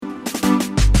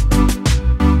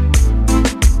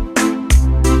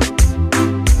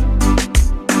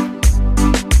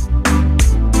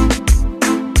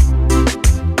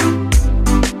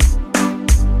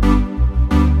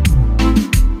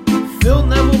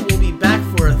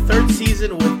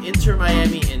season with Inter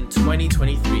Miami in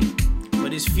 2023,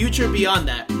 but his future beyond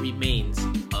that remains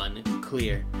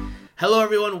unclear. Hello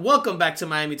everyone, welcome back to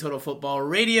Miami Total Football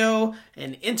Radio,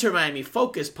 an Inter Miami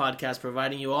focused podcast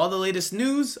providing you all the latest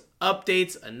news,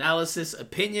 updates, analysis,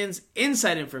 opinions,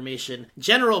 inside information,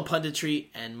 general punditry,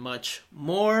 and much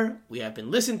more. We have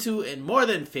been listened to in more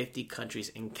than 50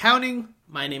 countries and counting.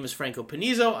 My name is Franco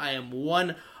Panizo. I am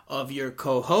one of your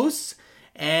co-hosts,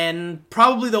 and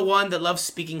probably the one that loves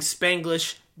speaking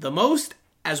Spanglish the most,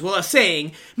 as well as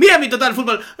saying Miami Total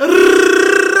Football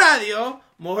Radio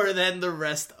more than the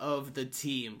rest of the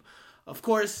team. Of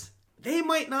course, they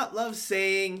might not love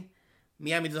saying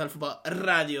Miami Total Football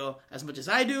Radio as much as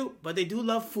I do, but they do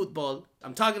love football.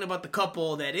 I'm talking about the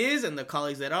couple that is and the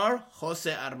colleagues that are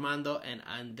Jose Armando and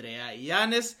Andrea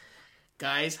Llanes.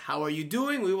 Guys, how are you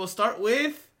doing? We will start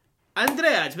with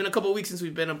Andrea. It's been a couple weeks since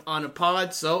we've been on a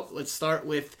pod, so let's start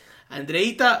with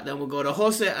Andreita, then we'll go to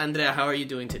Jose. Andrea, how are you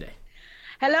doing today?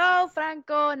 Hello,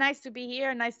 Franco. Nice to be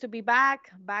here. Nice to be back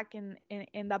in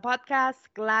the podcast.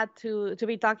 Glad to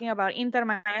be talking about Inter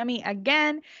Miami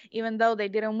again, even though they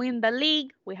didn't win the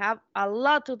league. We have a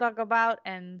lot to talk about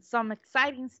and some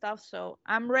exciting stuff, so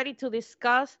I'm ready to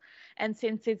discuss. And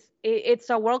since it's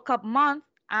a World Cup month,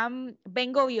 I'm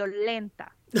Vengo Violenta.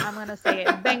 I'm going to say it.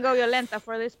 Vengo Violenta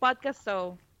for this podcast,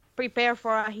 so prepare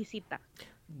for a risita.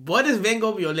 What does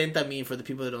Vengo Violenta mean for the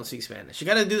people that don't speak Spanish? You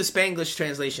got to do the Spanglish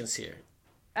translations here.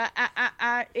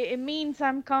 It means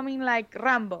I'm coming like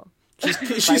Rambo.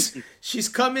 She's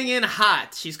coming in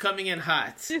hot. She's coming in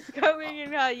hot. She's coming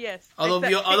in hot, yes. Although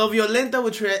Violenta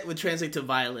would translate to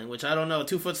violent, which I don't know.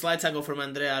 2-foot slide tackle from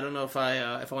Andrea. I don't know if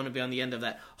I want to be on the end of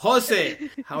that. Jose,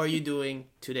 how are you doing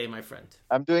today, my friend?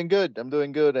 I'm doing good,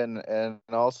 and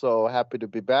also happy to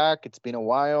be back. It's been a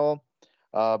while.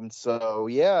 So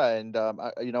yeah, and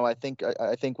I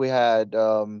think we had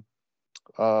a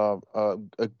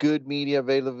good media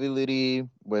availability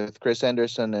with Chris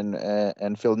Henderson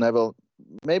and Phil Neville.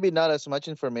 Maybe not as much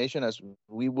information as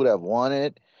we would have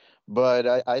wanted, but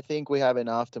I think we have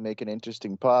enough to make an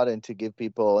interesting pod and to give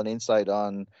people an insight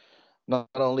on not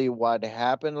only what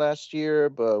happened last year,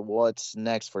 but what's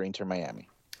next for Inter Miami.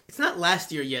 It's not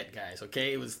last year yet, guys,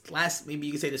 okay? It was maybe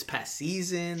you could say this past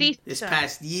season, this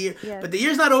past year. Yes. But the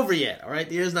year's not over yet, all right?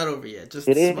 The year's not over yet.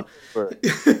 It is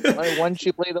over. Once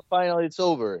you play the final, it's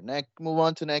over. Move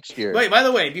on to next year. Wait, by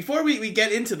the way, before we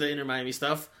get into the Inter Miami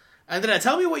stuff, Andrea,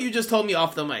 tell me what you just told me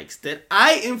off the mics, that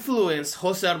I influenced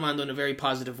Jose Armando in a very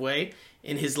positive way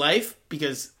in his life,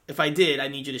 because if I did, I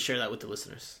need you to share that with the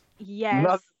listeners.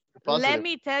 Yes. Let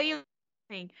me tell you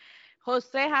something.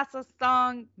 Jose has a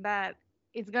song that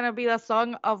it's going to be the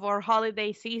song of our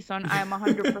holiday season, I'm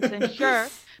 100% sure,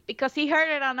 because he heard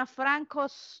it on a Franco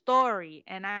story.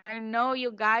 And I know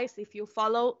you guys, if you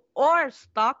follow or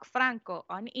stalk Franco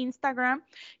on Instagram,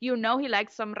 you know he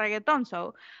likes some reggaeton.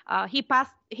 So he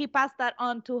passed that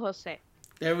on to Jose.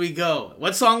 There we go.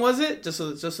 What song was it? Just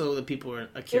so the people are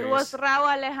curious. It was Raúl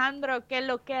Alejandro, Que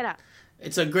Lo Quiera.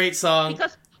 It's a great song.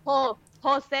 Because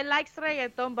Jose likes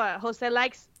reggaeton, but Jose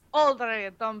likes old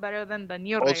reggaeton better than the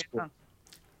new reggaeton.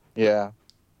 Yeah.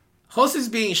 Jose's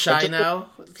being shy now,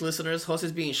 listeners.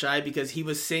 Jose's being shy because he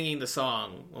was singing the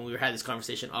song when we had this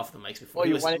conversation off the mics before.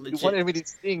 You wanted me to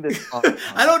sing this song.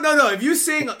 I don't know. No, if you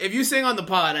sing on the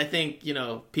pod, I think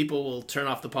people will turn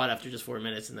off the pod after just 4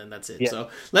 minutes, and then that's it. Yeah. So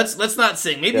let's not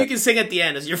sing. Maybe you can sing at the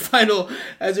end as your final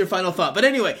thought. But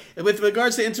anyway, with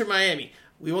regards to Inter Miami,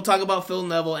 we will talk about Phil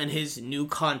Neville and his new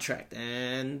contract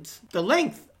and the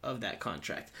length of that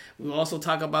contract. We will also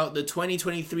talk about the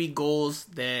 2023 goals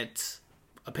that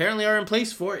apparently are in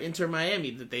place for Inter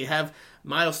Miami, that they have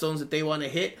milestones that they want to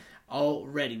hit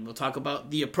already. We'll talk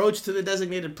about the approach to the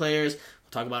designated players.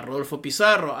 We'll talk about Rodolfo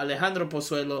Pizarro, Alejandro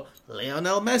Pozuelo,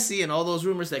 Lionel Messi, and all those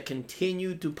rumors that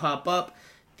continue to pop up,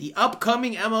 the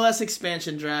upcoming MLS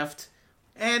expansion draft,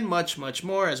 and much, much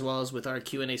more, as well as with our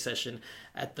Q&A session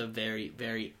at the very,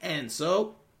 very end.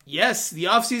 So, yes, the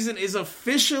offseason is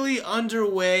officially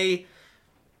underway.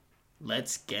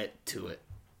 Let's get to it.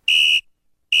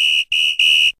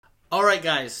 All right,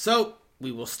 guys. So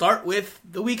we will start with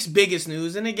the week's biggest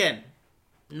news. And again,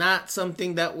 not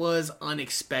something that was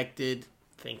unexpected.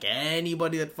 I think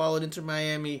anybody that followed Inter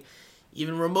Miami,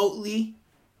 even remotely,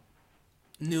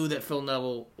 knew that Phil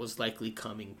Neville was likely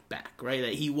coming back, right?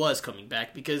 That he was coming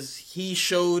back because he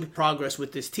showed progress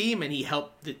with this team and he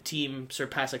helped the team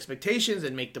surpass expectations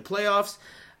and make the playoffs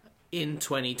in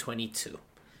 2022.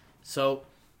 So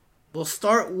we'll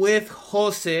start with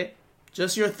Jose.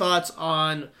 Just your thoughts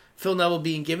on Phil Neville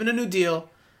being given a new deal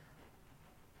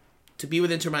to be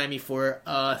with Inter Miami for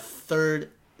a third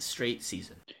straight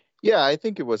season. Yeah, I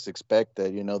think it was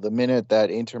expected. The minute that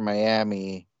Inter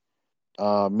Miami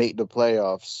made the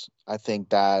playoffs, I think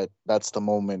that's the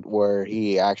moment where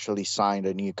he actually signed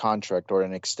a new contract or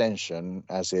an extension,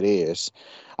 as it is.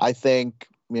 I think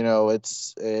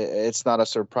it's not a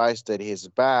surprise that he's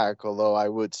back. Although I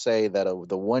would say that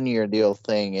the 1 year deal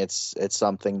thing, it's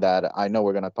something that I know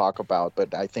we're going to talk about,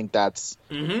 but I think that's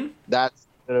a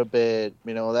little bit,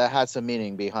 that has a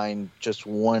meaning behind just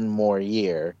one more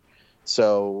year.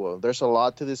 So there's a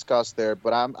lot to discuss there,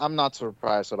 but I'm not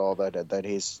surprised at all that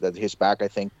he's back. I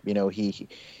think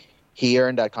he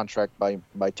earned that contract by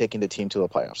taking the team to the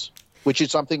playoffs, which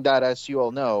is something that, as you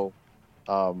all know,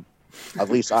 at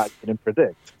least I didn't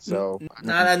predict. So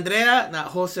not Andrea, not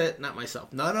Jose, not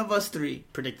myself. None of us three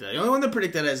predicted that. The only one that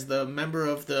predicted is the member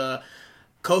of the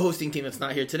co-hosting team that's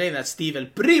not here today, and that's Steve El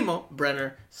Primo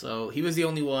Brenner. So he was the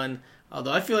only one.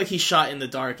 Although I feel like he shot in the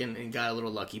dark and got a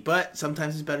little lucky. But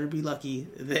sometimes it's better to be lucky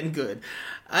than good.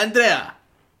 Andrea,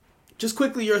 just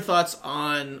quickly your thoughts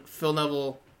on Phil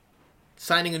Neville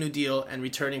signing a new deal and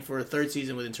returning for a third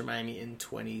season with Inter Miami in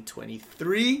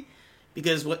 2023.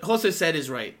 Because what Jose said is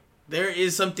right. There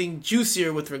is something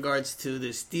juicier with regards to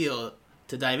this deal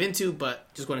to dive into,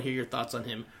 but just want to hear your thoughts on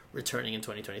him returning in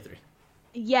 2023.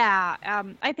 Yeah,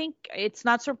 I think it's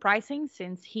not surprising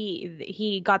since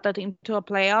he got the team to a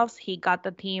playoffs. He got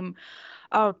the team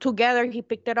together. He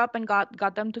picked it up and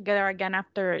got them together again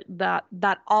after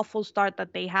that awful start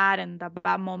that they had and the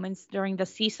bad moments during the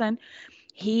season.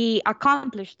 He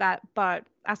accomplished that, but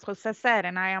as Jose said,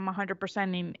 and I am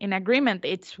 100% in agreement,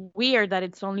 it's weird that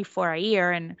it's only for a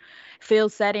year. And Phil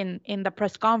said in the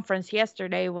press conference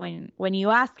yesterday, when you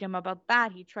asked him about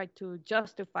that, he tried to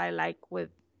justify, like, with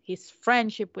his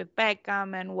friendship with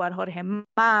Beckham and what Jorge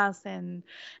Mas and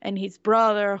his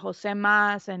brother Jose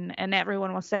Mas and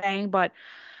everyone was saying. But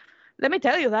let me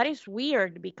tell you, that is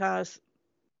weird because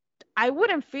I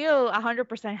wouldn't feel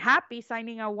 100% happy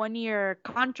signing a 1 year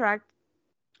contract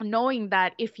knowing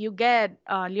that if you get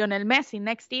Lionel Messi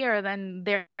next year, then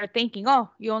they're thinking, oh,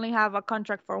 you only have a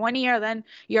contract for 1 year, then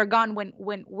you're gone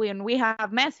when we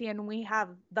have Messi and we have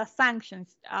the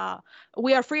sanctions.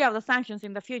 We are free of the sanctions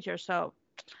in the future. So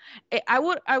I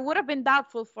would have been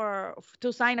doubtful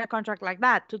to sign a contract like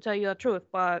that, to tell you the truth.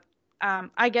 But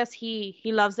I guess he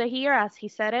loves it here, as he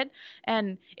said it,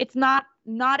 and it's not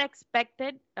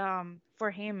expected for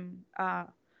him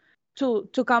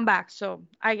to come back. So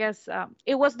I guess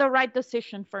it was the right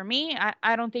decision for me.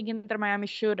 I don't think Inter Miami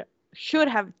should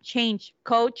have changed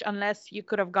coach unless you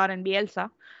could have gotten Bielsa,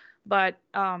 but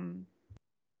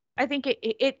I think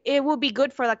it will be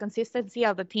good for the consistency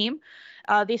of the team.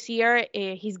 This year,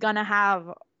 he's going to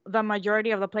have the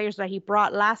majority of the players that he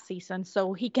brought last season,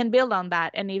 so he can build on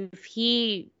that. And if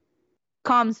he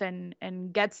comes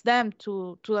and gets them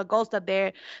to the goals that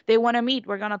they want to meet,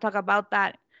 we're going to talk about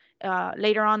that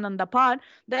later on in the pod,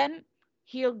 then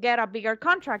he'll get a bigger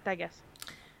contract, I guess.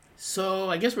 So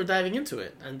I guess we're diving into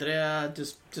it. Andrea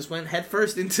just went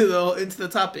headfirst into the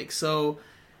topic. So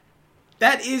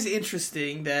that is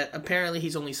interesting that apparently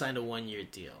he's only signed a 1-year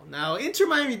deal. Now, Inter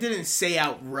Miami didn't say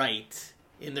outright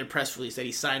in their press release that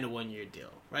he signed a 1-year deal,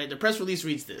 right? The press release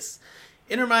reads this.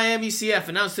 Inter Miami CF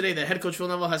announced today that head coach Phil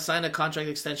Neville has signed a contract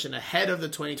extension ahead of the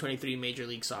 2023 Major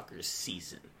League Soccer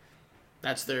season.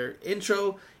 That's their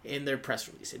intro in their press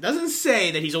release. It doesn't say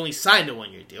that he's only signed a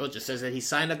 1-year deal. It just says that he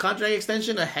signed a contract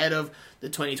extension ahead of the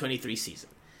 2023 season.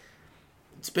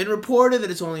 It's been reported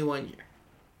that it's only 1 year.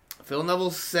 Phil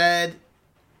Neville said,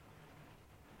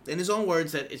 in his own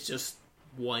words, that it's just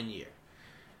 1 year.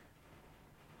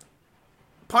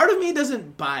 Part of me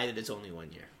doesn't buy that it's only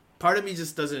 1 year. Part of me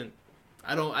just doesn't.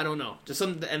 I don't know.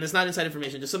 And it's not inside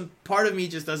information. Just some part of me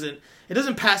just doesn't. It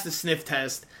doesn't pass the sniff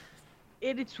test.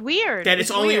 It's weird. That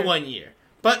it's only 1 year.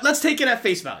 But let's take it at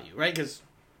face value, right? Because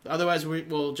otherwise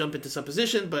we'll jump into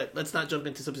supposition. But let's not jump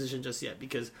into supposition just yet,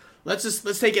 because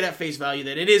let's take it at face value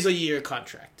that it is a year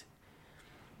contract.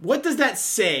 What does that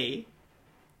say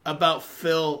about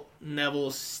Phil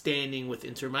Neville's standing with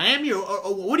Inter Miami, or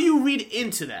what do you read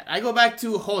into that? I go back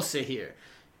to Jose here,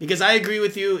 because I agree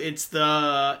with you. It's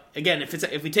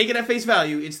if we take it at face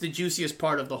value, it's the juiciest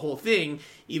part of the whole thing,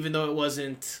 even though it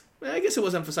wasn't. I guess it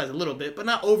was emphasized a little bit, but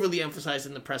not overly emphasized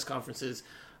in the press conferences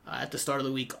at the start of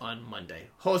the week on Monday.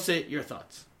 Jose, your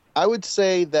thoughts? I would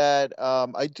say that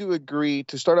I do agree.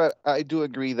 To start out, I do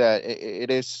agree that it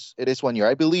is 1 year.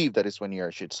 I believe that it's 1 year,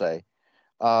 I should say.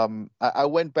 I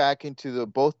went back into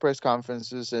both press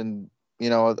conferences, and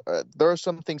there are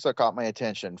some things that caught my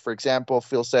attention. For example,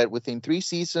 Phil said within 3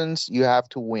 seasons you have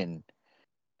to win.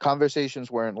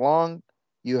 Conversations weren't long.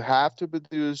 You have to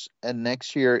produce, and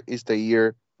next year is the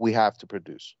year we have to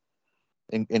produce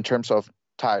in terms of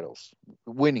titles,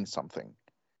 winning something.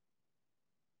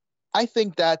 I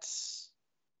think that's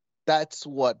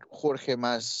what Jorge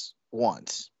Mas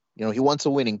wants. He wants a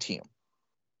winning team.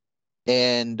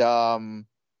 And when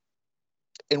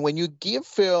you give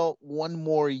Phil one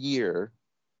more year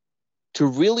to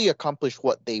really accomplish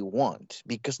what they want,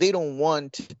 because they don't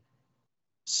want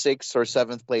 6th or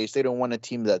 7th place. They don't want a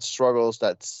team that struggles,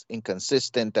 that's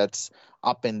inconsistent, that's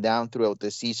up and down throughout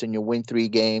the season. You win 3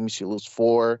 games, you lose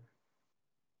 4.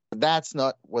 That's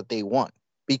not what they want,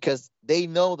 because they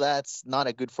know that's not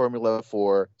a good formula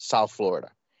for South Florida.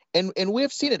 And we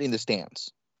have seen it in the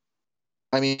stands.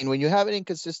 I mean, when you have an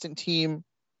inconsistent team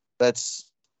that's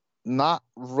not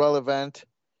relevant,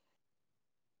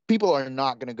 people are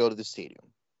not going to go to the stadium.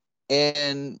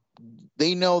 And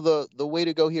they know the way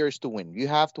to go here is to win. You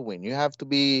have to win. You have to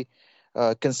be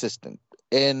consistent.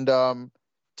 And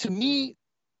to me,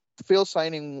 Phil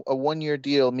signing a 1-year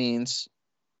deal means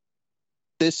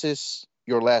this is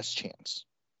your last chance.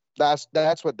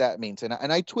 That's what that means. And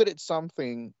I tweeted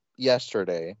something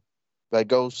yesterday that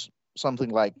goes something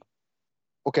like,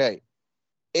 okay,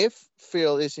 if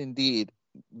Phil is indeed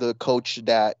the coach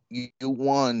that you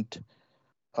want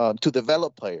to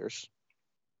develop players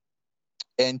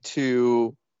and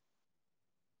to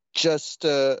just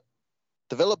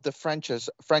develop the franchise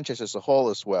as a whole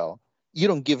as well, you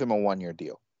don't give him a 1-year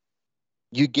deal.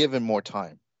 You give him more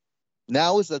time.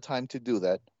 Now is the time to do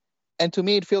that. And to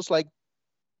me, it feels like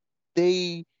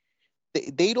they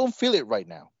don't feel it right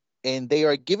now. And they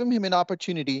are giving him an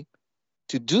opportunity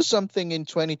to do something in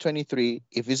 2023.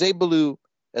 If he's able to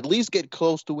at least get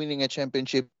close to winning a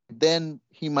championship, then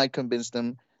he might convince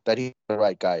them that he's the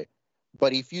right guy.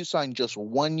 But if you sign just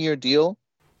 1-year deal,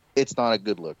 it's not a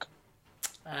good look.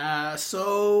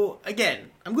 So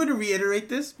again, I'm going to reiterate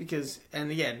this because, and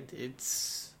again,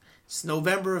 it's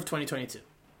November of 2022.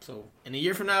 So in a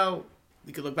year from now,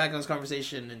 we could look back on this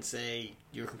conversation and say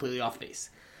you're completely off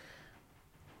base.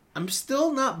 I'm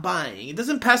still not buying. It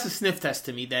doesn't pass the sniff test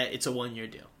to me that it's a 1-year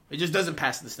deal. It just doesn't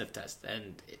pass the sniff test.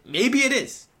 And maybe it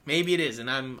is. Maybe it is,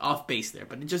 and I'm off base there.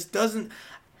 But it just doesn't.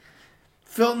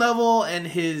 Phil Neville and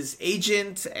his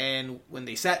agent, and when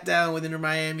they sat down with Inter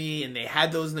Miami and they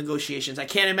had those negotiations, I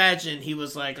can't imagine he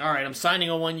was like, all right, I'm signing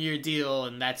a 1-year deal,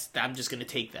 and I'm just going to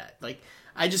take that. Like,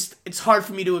 it's hard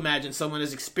for me to imagine someone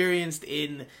as experienced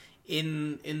in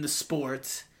the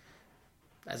sport,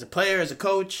 as a player, as a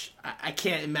coach. I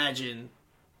can't imagine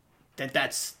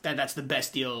that's the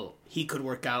best deal he could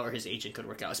work out or his agent could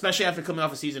work out, especially after coming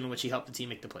off a season in which he helped the team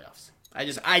make the playoffs. I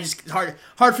just it's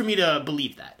hard for me to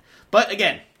believe that. But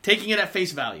again, taking it at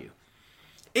face value,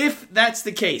 if that's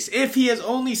the case, if he has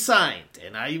only signed,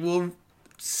 and I will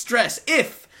stress,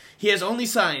 if he has only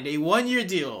signed a 1-year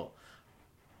deal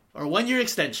or 1-year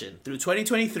extension through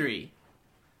 2023,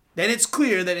 then it's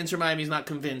clear that Inter Miami is not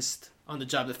convinced on the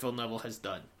job that Phil Neville has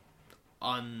done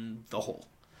on the whole.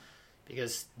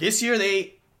 Because this year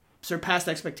they surpassed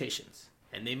expectations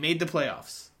and they made the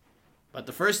playoffs. But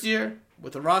the first year,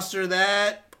 with a roster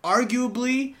that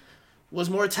arguably was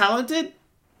more talented,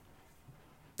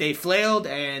 they flailed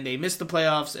and they missed the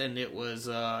playoffs, and it was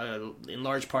in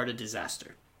large part a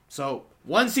disaster. So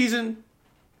 1 season,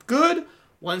 good.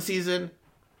 1 season,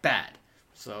 bad.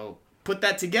 So put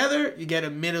that together, you get a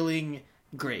middling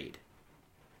grade.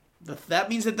 That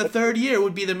means that the 3rd year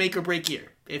would be the make or break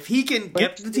year. If he can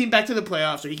get the team back to the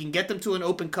playoffs, or he can get them to an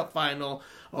Open Cup final,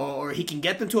 or he can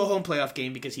get them to a home playoff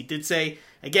game, because he did say,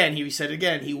 he said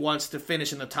he wants to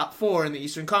finish in the top 4 in the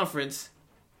Eastern Conference.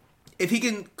 If he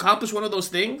can accomplish one of those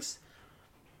things,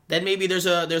 then maybe there's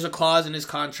a clause in his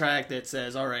contract that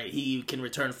says, all right, he can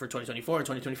return for 2024 or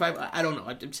 2025. I don't know.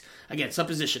 Again,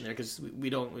 supposition there, because we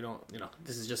don't,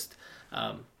 this is just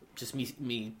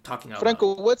me talking out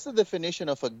Franco, loud. What's the definition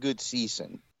of a good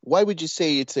season? Why would you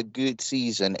say it's a good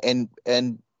season?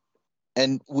 And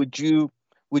would you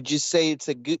say it's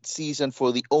a good season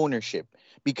for the ownership?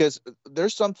 Because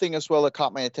there's something as well that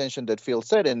caught my attention that Phil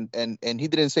said, and he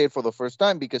didn't say it for the first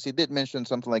time, because he did mention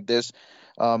something like this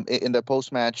in the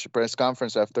post-match press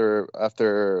conference after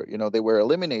they were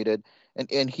eliminated,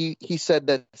 and he said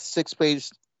that 6th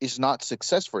place is not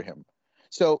success for him.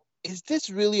 So is this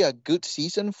really a good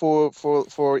season for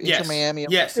Inter Miami?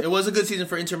 Yes, it was a good season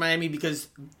for Inter Miami, because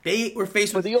they were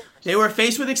faced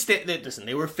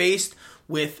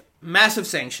with massive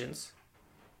sanctions.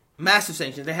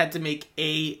 They had to make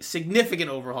a significant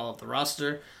overhaul of the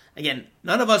roster. Again,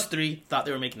 none of us three thought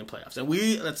they were making the playoffs. And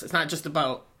it's not just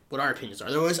about what our opinions are.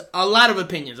 There was a lot of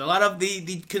opinions. A lot of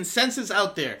the consensus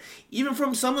out there, even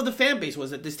from some of the fan base,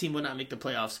 was that this team would not make the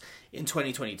playoffs in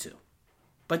 2022.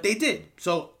 But they did.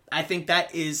 So I think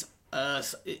that is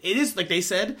it is, like they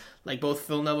said, like both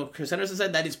Phil Neville and Chris Henderson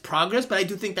said, that is progress, but I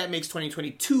do think that makes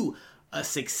 2022 a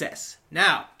success.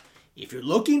 Now, if you're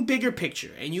looking bigger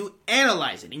picture and you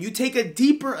analyze it and you take a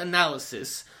deeper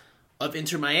analysis of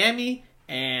Inter Miami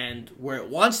and where it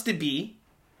wants to be,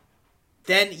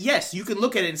 then yes, you can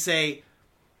look at it and say,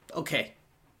 okay,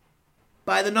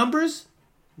 by the numbers,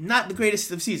 not the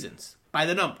greatest of seasons. By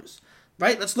the numbers,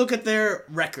 right? Let's look at their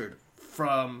record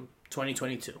from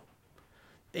 2022.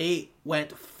 They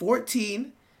went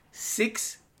 14,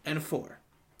 6, and 4.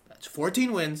 That's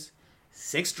 14 wins,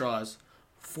 6 draws,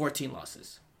 14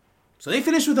 losses. So they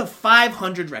finished with a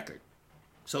 500 record.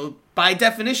 So by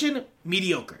definition,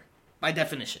 mediocre. By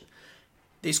definition.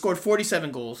 They scored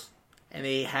 47 goals, and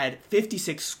they had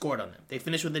 56 scored on them. They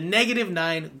finished with a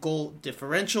 -9 goal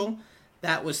differential.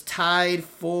 That was tied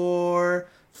for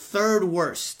third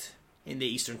worst in the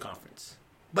Eastern Conference.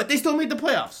 But they still made the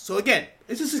playoffs. So again,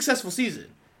 it's a successful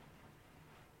season.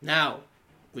 Now,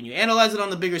 when you analyze it on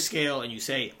the bigger scale and you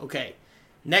say, okay,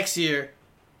 next year,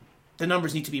 the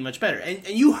numbers need to be much better. And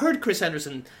you heard Chris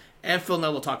Henderson and Phil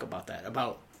Neville talk about that,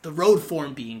 about the road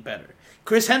form being better.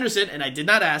 Chris Henderson, and I did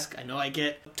not ask, I know I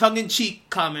get tongue-in-cheek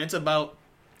comments about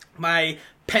my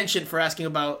penchant for asking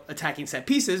about attacking set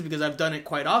pieces, because I've done it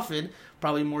quite often,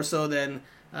 probably more so than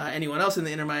anyone else in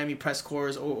the Inter Miami press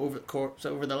corps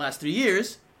over the last 3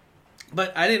 years.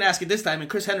 But I didn't ask it this time, and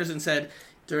Chris Henderson said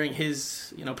during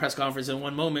his press conference in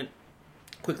one moment,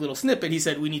 quick little snippet, he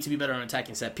said we need to be better on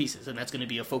attacking set pieces, and that's going to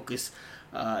be a focus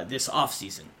this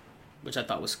offseason, which I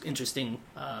thought was interesting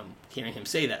hearing him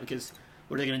say that, because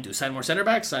what are they going to do, sign more center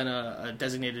backs, sign a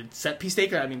designated set piece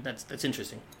taker? I mean, that's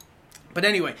interesting. But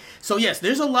anyway, so yes,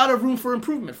 there's a lot of room for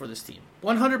improvement for this team.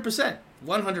 100%.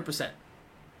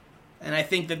 And I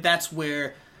think that's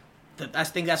where the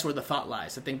thought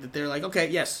lies. I think that they're like, okay,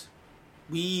 yes,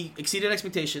 we exceeded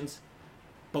expectations,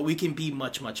 but we can be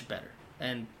much, much better.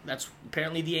 And that's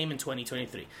apparently the aim in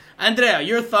 2023. Andrea,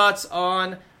 your thoughts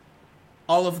on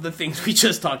all of the things we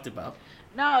just talked about?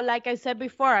 No, like I said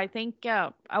before, I think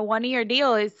a 1-year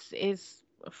deal is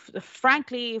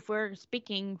frankly, if we're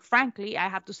speaking frankly, I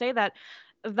have to say that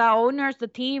the owners, the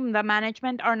team, the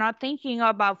management are not thinking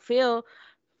about Phil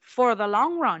for the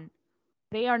long run.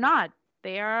 They are not.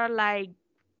 They are like,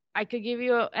 I could give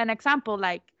you an example,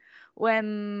 like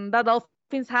when the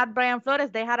Dolphins had Brian Flores,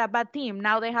 they had a bad team.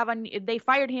 Now they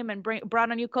fired him and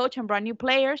brought a new coach and brought new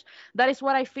players. That is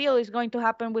what I feel is going to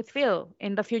happen with Phil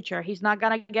in the future. He's not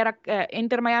gonna get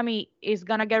Inter Miami is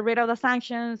gonna get rid of the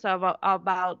sanctions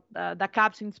about the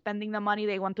Caps in spending the money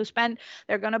they want to spend.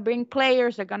 They're gonna bring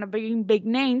players. They're gonna bring big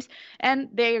names, and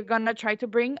they're gonna try to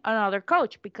bring another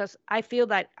coach, because I feel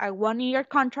that a 1-year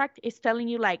contract is telling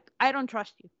you, like, I don't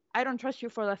trust you. I don't trust you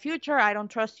for the future. I don't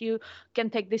trust you can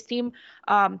take this team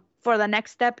for the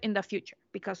next step in the future.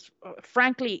 Because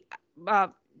frankly,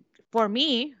 for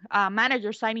me,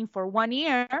 manager signing for 1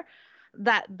 year,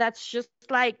 that's just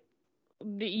like,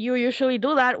 you usually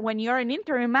do that when you're an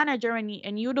interim manager and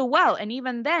you do well. And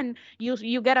even then,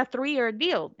 you get a 3-year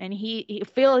deal. And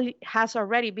Phil has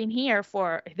already been here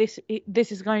for this.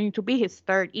 This is going to be his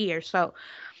 3rd year. So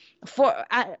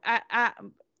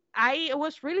I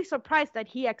was really surprised that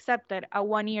he accepted a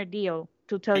 1-year deal,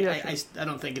 to tell you. I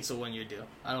don't think it's a 1-year deal.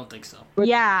 I don't think so. But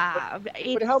how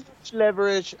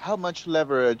much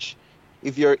leverage,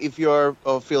 if you're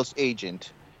Phil's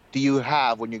agent, do you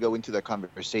have when you go into the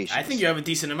conversation? I think you have a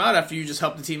decent amount after you just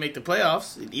help the team make the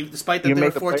playoffs, even despite that they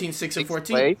were 14, 6, and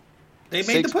 14. They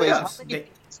made the playoffs.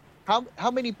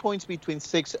 How many points between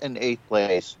 6th and 8th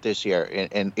place this year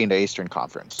in the Eastern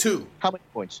Conference? 2. How many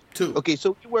points? 2. Okay,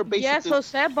 so you were basically... Yes,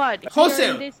 Jose, but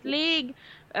here in this league,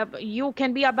 you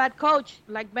can be a bad coach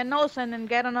like Ben Olsen and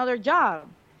get another job.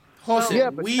 Jose,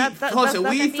 we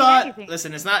thought.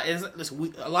 Listen,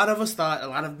 a lot of us thought, a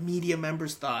lot of media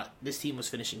members thought this team was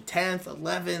finishing 10th,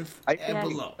 11th, and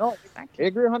below. No, I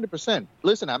agree 100%.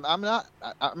 Listen,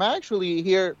 I'm actually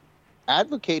here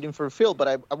advocating for Phil,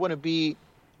 but I want to be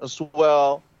as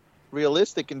well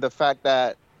realistic in the fact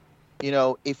that,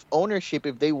 if ownership,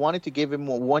 if they wanted to give him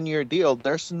a 1-year deal,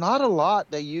 there's not a lot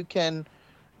that you can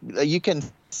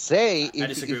say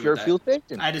if you're Phil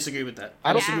Jackson. I disagree with that.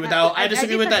 I disagree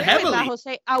with that heavily.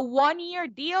 Jose. A 1-year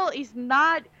deal is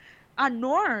not a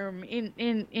norm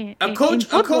in a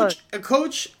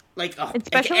coach like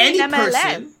especially any in MLS.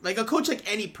 person, like a coach like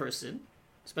any person,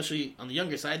 especially on the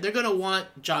younger side, they're gonna want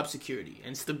job security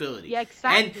and stability. Yeah,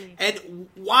 exactly. And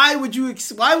why would a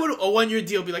 1-year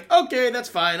deal be like, okay, that's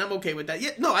fine, I'm okay with that?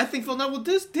 Yeah, no, I think Phil Neville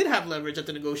did have leverage at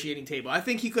the negotiating table. I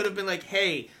think he could have been like,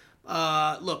 hey,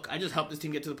 look, I just helped this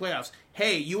team get to the playoffs.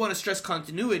 Hey, you want to stress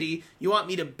continuity? You want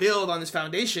me to build on this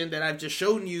foundation that I've just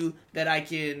shown you that I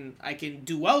can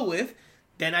do well with?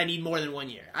 Then I need more than 1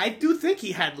 year. I do think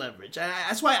he had leverage.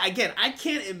 That's why, again, I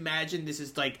can't imagine this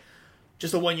is like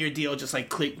just a 1 year deal, just like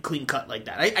clean cut like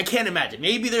that. I can't imagine.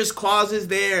 Maybe there's clauses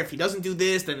there. If he doesn't do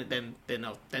this, then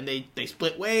they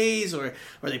split ways or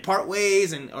they part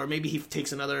ways, or maybe he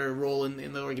takes another role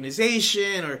in the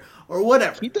organization or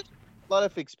whatever. He doesn't have a lot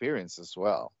of experience as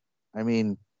well. I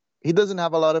mean, he doesn't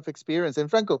have a lot of experience. And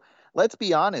Franco, let's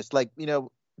be honest. Like, you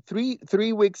know, three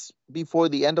weeks before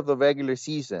the end of the regular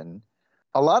season,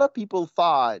 a lot of people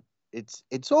thought it's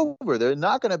over. They're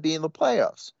not going to be in the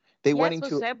playoffs. They went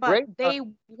into they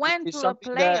went to the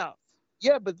playoffs.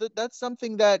 But that's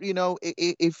something that, you know,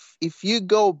 if you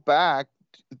go back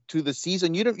to the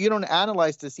season, you don't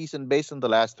analyze the season based on the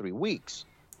last 3 weeks.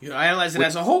 You analyze it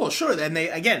as a whole, sure. Then they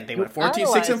went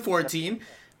 14-6-14.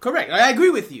 Correct. I agree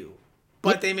with you.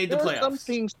 But they made the playoffs. There are some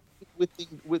things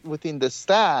within the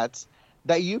stats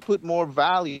that you put more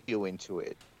value into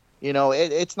it. You know,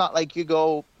 it's not like you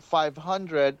go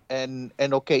 500 and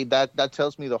okay, that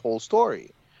tells me the whole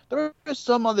story. There are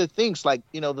some other things like,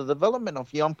 you know, the development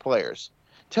of young players.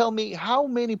 Tell me, how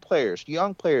many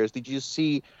young players, did you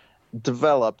see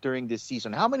develop during this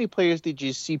season? How many players did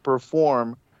you see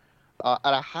perform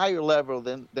at a higher level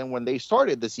than when they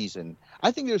started the season? I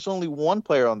think there's only one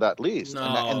player on that list,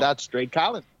 and that's Drake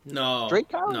Callender. Drake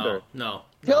Callender. No.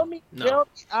 Tell me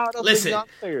out of the young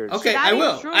players. Okay, I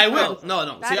will. I will.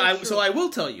 No. So I will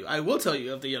tell you.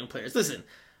 of the young players. Listen,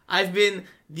 I've been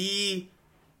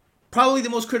probably the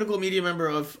most critical media member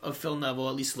of Phil Neville,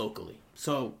 at least locally.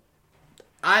 So,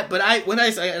 and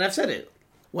I've said it,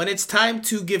 when it's time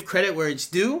to give credit where it's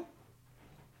due,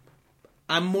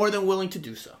 I'm more than willing to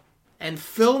do so. And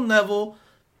Phil Neville,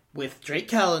 with Drake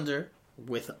Callender,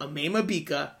 with Ime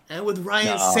Mabika, and with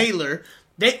Ryan Saylor,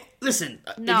 if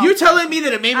you're telling me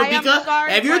that Ime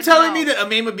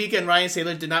Mabika and Ryan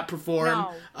Saylor did not perform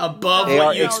above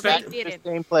what you expect, the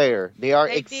same player. They are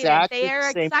exactly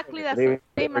the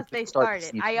same as they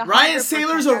started. Ryan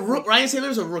Saylor's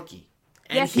a rookie.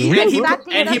 And he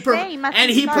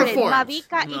performed.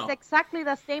 Mabika is exactly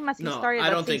the same as he started.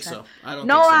 I don't think so.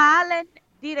 Noah Allen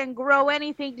didn't grow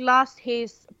anything, lost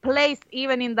his place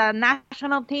even in the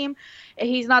national team.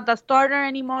 He's not the starter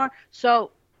anymore. So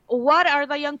what are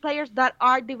the young players that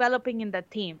are developing in the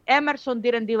team? Emerson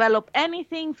didn't develop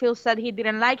anything. Phil said he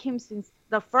didn't like him since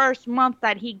the first month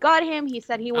that he got him. He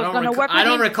said he was going to work with him. I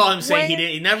don't recall him saying he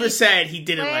didn't. He never said he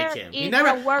didn't like him. He never.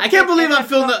 I can't believe I'm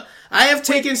Phil. I have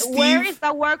taken Steve. Where is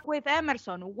the work with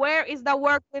Emerson? Where is the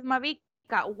work with Mabika?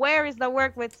 Where is the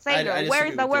work with Saylor? Where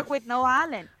is the work with Noah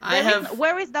Allen?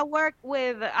 Where is the work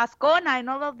with Ascona and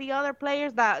all of the other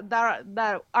players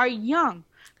that are young?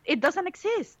 It doesn't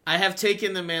exist. I have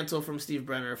taken the mantle from Steve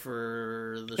Brenner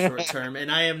for the short term,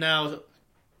 and I am now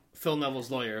Phil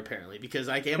Neville's lawyer, apparently, because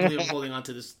I can't believe I'm holding on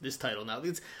to this title now.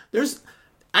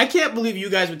 I can't believe you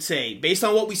guys would say, based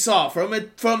on what we saw from Ime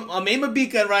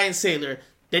Mabika and Ryan Saylor,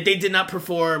 that they did not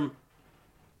perform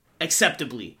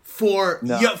acceptably for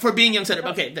being young center.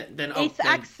 Okay, then it's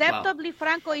acceptably, wow.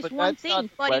 Franco, is one thing,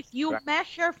 but if you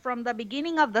measure from the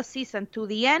beginning of the season to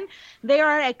the end, they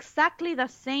are exactly the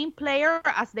same player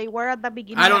as they were at the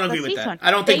beginning of the season.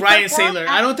 I don't agree with that.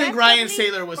 I don't think Ryan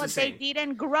Saylor was the same. They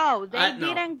didn't grow.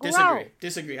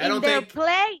 Disagree. I don't think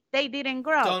play they didn't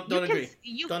grow. Don't agree.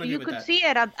 You could see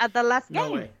it at the last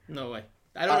game. No way.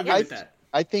 I don't agree with that.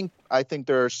 I think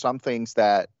there are some things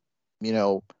that, you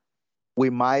know, we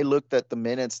might look at the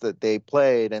minutes that they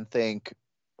played and think,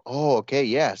 oh, okay,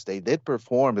 yes, they did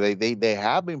perform. They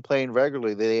have been playing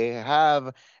regularly. They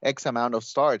have X amount of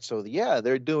starts. So, yeah,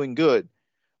 they're doing good.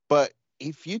 But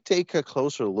if you take a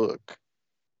closer look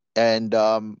and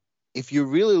if you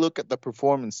really look at the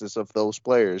performances of those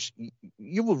players,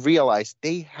 you will realize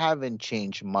they haven't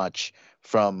changed much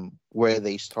from where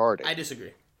they started. I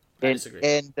disagree.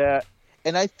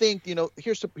 And I think, you know,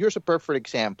 here's a perfect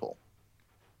example.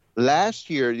 Last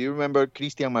year, you remember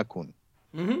Christian Makoun?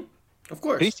 Mm-hmm. Of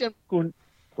course. Christian Makoun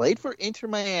played for Inter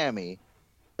Miami,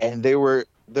 and there were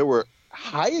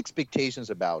high expectations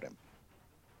about him.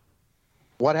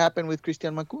 What happened with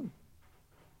Christian Makoun?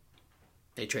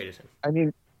 They traded him. I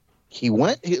mean, he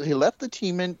left the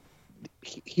team, and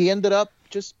he ended up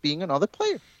just being another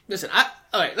player. Listen,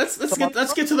 all right. Let's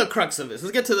get to the crux of this.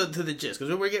 Let's get to the gist,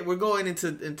 because we're going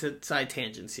into side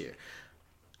tangents here.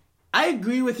 I can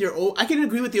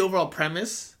agree with the overall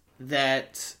premise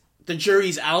that the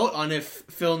jury's out on if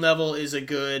Phil Neville is a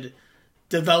good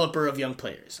developer of young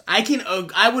players.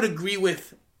 I would agree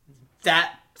with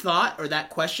that thought or that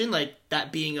question, like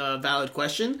that being a valid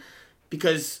question,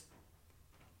 because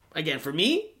again, for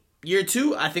me, year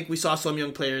 2, I think we saw some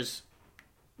young players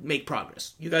make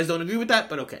progress. You guys don't agree with that,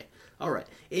 but okay. All right.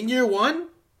 In year 1,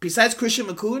 besides Christian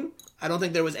Makoun, I don't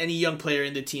think there was any young player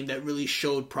in the team that really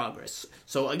showed progress.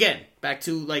 So again, back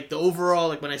to like the overall,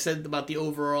 like when I said about the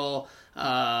overall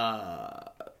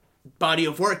body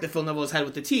of work that Phil Neville has had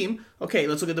with the team, okay,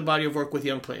 let's look at the body of work with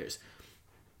young players.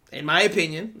 In my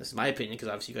opinion, this is my opinion because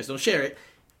obviously you guys don't share it,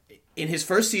 in his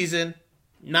first season,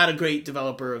 not a great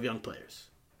developer of young players.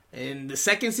 In the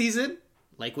second season,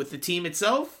 like with the team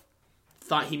itself,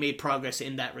 thought he made progress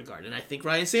in that regard. And I think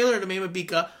Ryan Sailor and Ime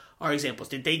Mabika are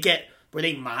examples. Were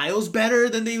they miles better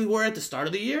than they were at the start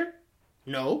of the year?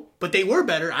 No, but they were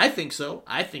better. I think so.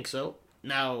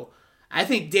 Now, I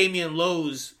think Damian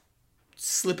Lowe's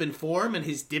slip in form and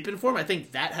his dip in form, I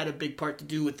think that had a big part to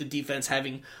do with the defense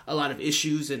having a lot of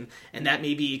issues, and that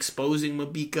may be exposing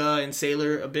Mabika and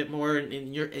Sailor a bit more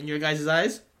in your guys'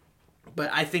 eyes. But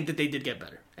I think that they did get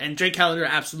better. And Drake Callender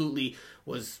absolutely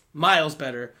was miles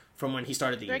better from when he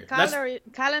started the year.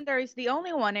 Callender is the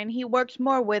only one, and he works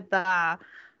more with the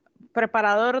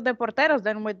preparador de porteros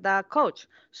than with the coach.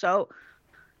 So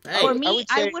for me,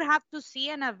 I would have to see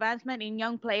an advancement in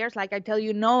young players. Like I tell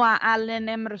you, Noah Allen,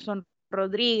 Emerson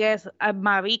Rodriguez,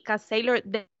 Mabika, Sailor,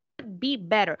 they be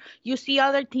better. You see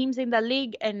other teams in the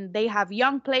league and they have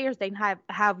young players, they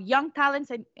have young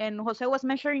talents, and Jose was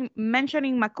mentioning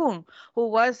Makoun, who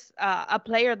was a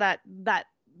player that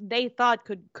they thought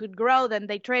could grow, then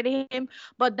they traded him.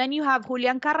 But then you have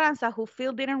Julian Carranza, who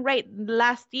Phil didn't rate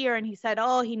last year, and he said,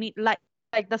 he need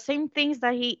like the same things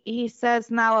that he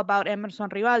says now about Emerson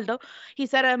Rivaldo. He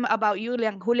said about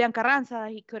Julian Carranza,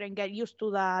 he couldn't get used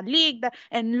to the league.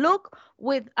 And look,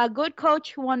 with a good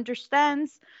coach who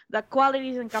understands the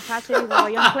qualities and capacities of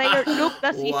a young player, look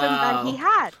the season that he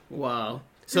had. Wow.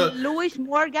 So Lewis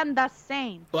Morgan, the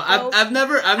same. Well, so I've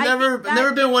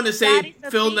never been one to say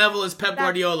Phil Neville is Pep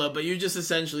Guardiola, but you just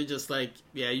essentially just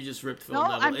you just ripped Phil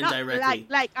Neville indirectly.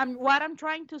 What I'm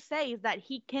trying to say is that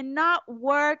he cannot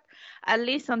work, at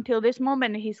least until this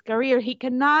moment in his career, he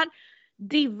cannot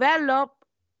develop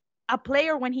a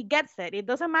player when he gets it. It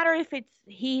doesn't matter if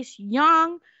he's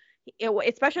young,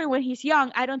 especially when he's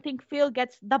young. I don't think Phil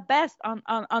gets the best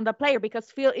on the player,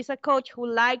 because Phil is a coach who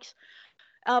likes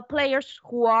players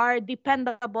who are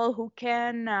dependable, who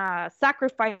can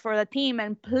sacrifice for the team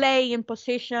and play in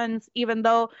positions even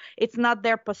though it's not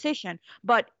their position.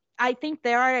 But I think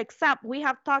there are we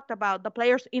have talked about the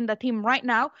players in the team right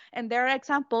now, and there are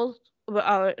examples,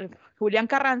 Julian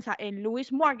Carranza and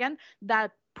Lewis Morgan,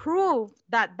 that prove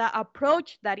that the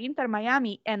approach that Inter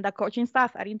Miami and the coaching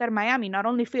staff at Inter Miami, not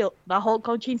only Phil, the whole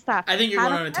coaching staff. I think you're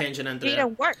going on a tangent, Andrea.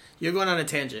 Didn't work. You're going on a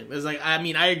tangent. It's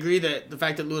I agree that the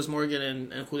fact that Lewis Morgan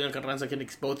and Julian Carranza can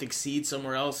both exceed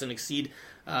somewhere else and exceed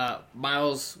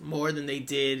miles more than they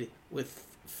did with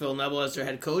Phil Neville as their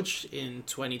head coach in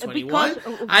 2021.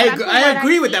 I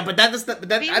agree with that, but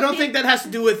I don't think that has to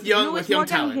do with young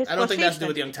talent. I don't think that has to do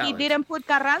with young talent. He didn't put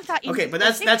Carranza in but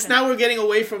that's now we're getting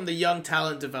away from the young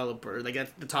talent developer, like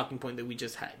that's the talking point that we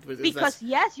just had. Because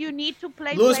yes, you need to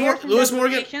play Lewis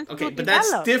Morgan. Okay, but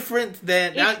that's different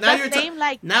than now you're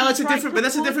it's a different, but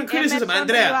that's a different criticism,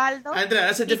 Andrea.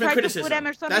 That's a different criticism.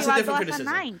 That's a different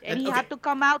criticism. And he had to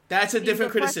come out. That's a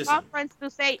different criticism. Conference to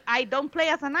say I don't play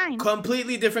as a 9.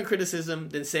 Completely different criticism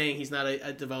than saying he's not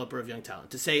a developer of young talent.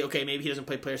 To say, okay, maybe he doesn't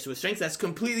play players to his strengths, that's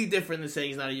completely different than saying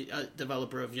he's not a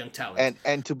developer of young talent.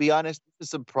 And to be honest, this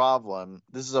is a problem.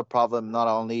 This is a problem not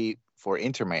only for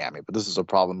Inter Miami, but this is a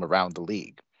problem around the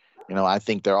league. I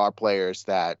think there are players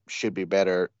that should be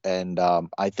better, and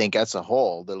I think as a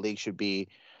whole, the league should be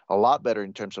a lot better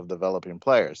in terms of developing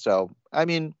players. So, I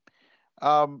mean,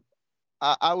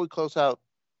 I would close out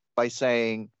by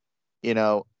saying,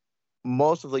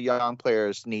 most of the young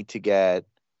players need to get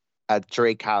at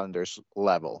Drake Callender's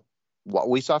level. What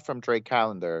we saw from Drake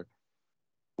Callender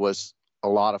was a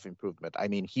lot of improvement. I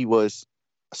mean, he was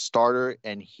a starter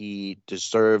and he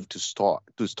deserved to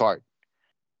start.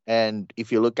 And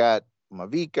if you look at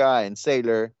Mabika and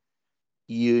Sailor,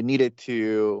 you needed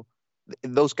to,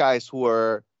 those guys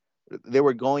they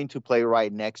were going to play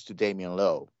right next to Damian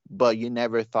Lowe, but you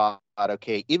never thought,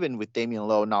 okay, even with Damian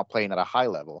Lowe not playing at a high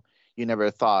level, you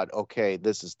never thought, okay,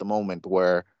 this is the moment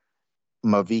where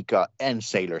Mabika and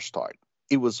Sailor start.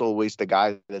 It was always the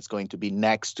guy that's going to be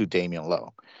next to Damian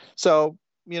Lowe. So,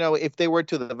 if they were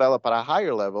to develop at a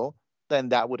higher level, then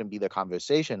that wouldn't be the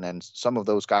conversation. And some of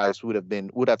those guys would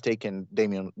have taken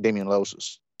Damian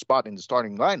Lowe's spot in the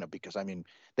starting lineup, because, I mean,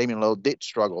 Damian Lowe did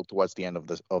struggle towards the end of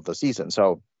the season.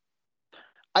 So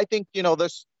I think,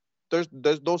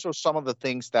 those are some of the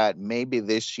things that maybe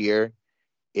this year,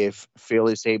 if Phil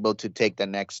is able to take the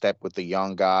next step with the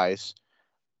young guys,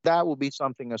 that would be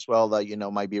something as well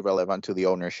that might be relevant to the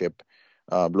ownership,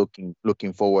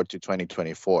 looking forward to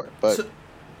 2024. But So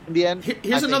in the end,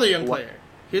 here's another young player.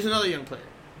 Here's another young player.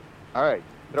 All right,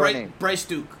 throw a name. Bryce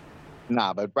Duke.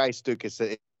 Nah, but Bryce Duke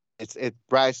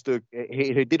Bryce Duke.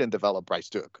 He didn't develop Bryce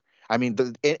Duke. I mean,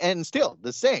 and still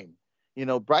the same.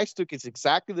 Bryce Duke is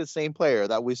exactly the same player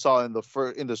that we saw in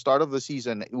the start of the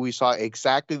season. We saw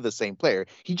exactly the same player.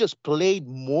 He just played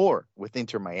more with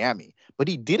Inter Miami, but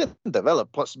he didn't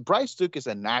develop. Plus, Bryce Duke is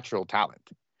a natural talent.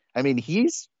 I mean,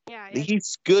 he's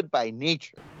good by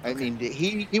nature. I mean,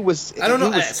 he was. I don't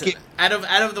know.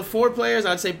 Out of the four players,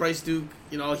 I'd say Bryce Duke.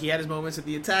 He had his moments at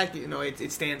the attack.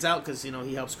 It stands out because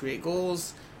he helps create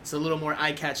goals. It's a little more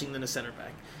eye catching than a center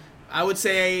back. I would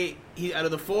say out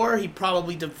of the four, he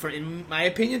probably, in my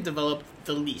opinion, developed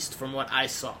the least from what I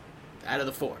saw. Out of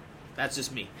the four, that's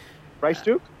just me. Bryce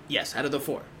Duke? Yes, out of the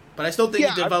four. But I still think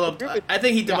he developed. I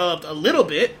think he developed a little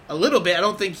bit. I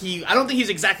don't think he's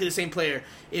exactly the same player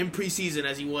in preseason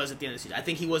as he was at the end of the season. I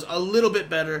think he was a little bit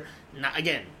better.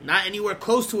 Not anywhere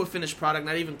close to a finished product.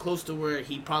 Not even close to where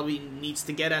he probably needs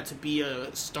to get at to be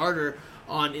a starter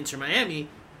on Inter Miami.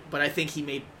 But I think he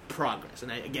made progress.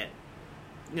 And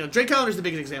Drake Callender's the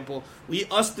biggest example.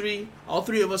 All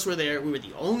three of us were there. We were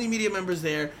the only media members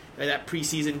there at that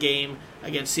preseason game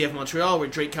against CF Montreal, where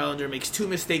Drake Callender makes two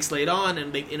mistakes late on,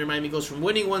 and Inter Miami goes from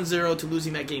winning 1-0 to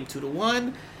losing that game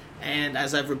 2-1. And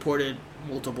as I've reported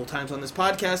multiple times on this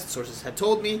podcast, sources had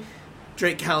told me,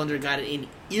 Drake Callender got an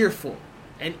earful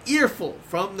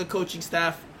from the coaching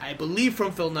staff. I believe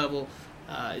from Phil Neville.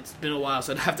 It's been a while,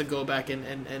 so I'd have to go back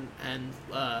and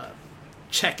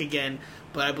check again.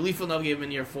 But I believe Phil Neville gave him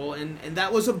an earful, and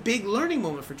that was a big learning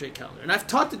moment for Drake Callender. And I've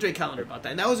talked to Drake Callender about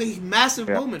that, and that was a massive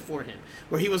moment for him,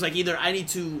 where he was like, either I need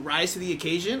to rise to the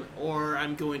occasion, or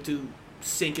I'm going to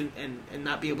sink and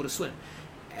not be able to swim.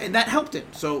 And that helped him.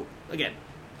 So, again,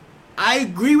 I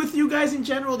agree with you guys in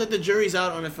general that the jury's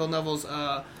out on if Phil Neville's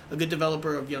a good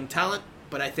developer of young talent,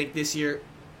 but I think this year,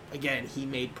 again, he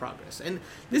made progress. And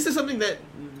this is something that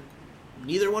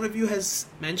neither one of you has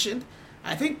mentioned.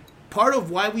 I think part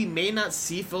of why we may not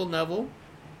see Phil Neville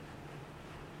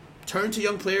turn to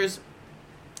young players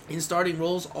in starting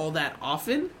roles all that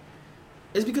often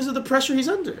is because of the pressure he's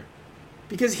under.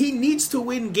 Because he needs to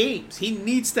win games. He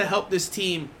needs to help this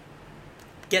team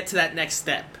get to that next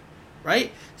step,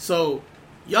 right? So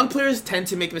young players tend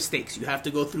to make mistakes. You have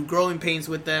to go through growing pains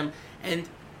with them. And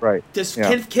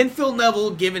can Phil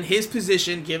Neville, given his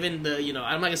position, given the, I'm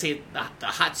not going to say the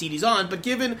hot seat he's on, but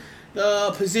given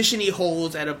the position he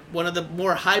holds at one of the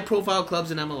more high-profile clubs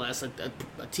in MLS,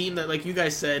 a team that, like you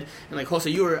guys said, and like Jose,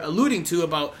 you were alluding to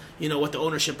about, what the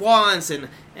ownership wants and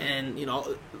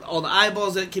all the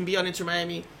eyeballs that can be on Inter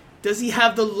Miami. Does he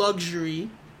have the luxury,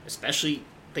 especially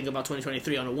think about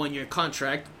 2023 on a one-year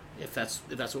contract, if that's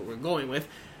what we're going with,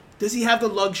 does he have the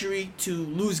luxury to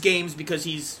lose games because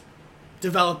he's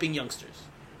developing youngsters?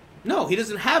 No, he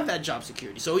doesn't have that job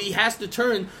security. So he has to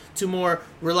turn to more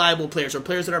reliable players, or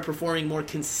players that are performing more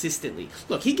consistently.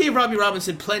 Look, he gave Robbie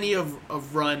Robinson plenty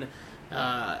of run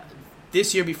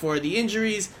this year before the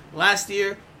injuries. Last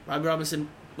year, Robbie Robinson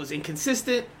was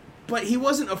inconsistent, but he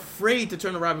wasn't afraid to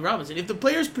turn to Robbie Robinson. If the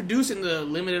players produce in the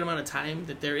limited amount of time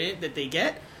that they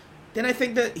get, then I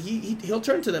think that he'll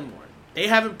turn to them more. They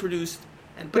haven't produced.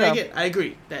 But I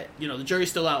agree that the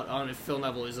jury's still out on if Phil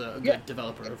Neville is a good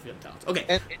developer of young talent. Okay,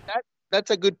 and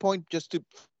that's a good point, just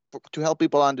to help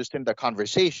people understand the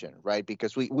conversation, right?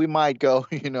 Because we might go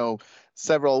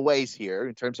several ways here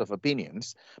in terms of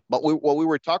opinions, but what we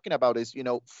were talking about is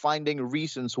finding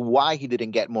reasons why he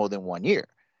didn't get more than 1 year.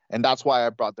 And that's why I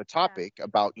brought the topic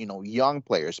about, young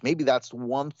players. Maybe that's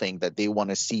one thing that they want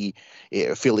to see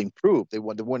Phil improve. They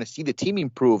want to see the team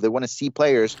improve. They want to see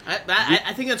players.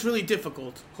 I think that's really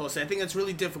difficult, Jose. I think that's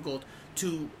really difficult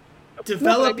to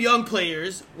develop young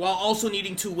players while also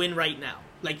needing to win right now.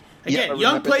 Like, again,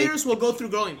 young players will go through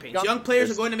growing pains. Young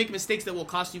players are going to make mistakes that will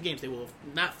cost you games. They will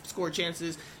not score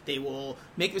chances. They will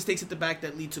make mistakes at the back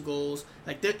that lead to goals.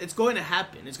 Like, it's going to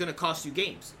happen. It's going to cost you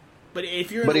games. But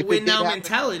if you're in a win-now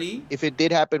mentality... If it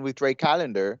did happen with Drake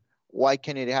Callender, why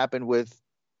can't it happen with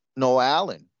Noah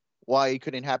Allen? Why it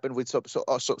couldn't happen with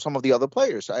some of the other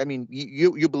players? I mean,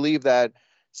 you believe that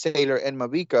Sailor and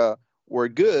Mavica were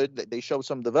good, that they showed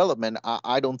some development.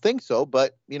 I don't think so.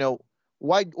 But,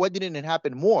 why didn't it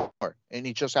happen more? And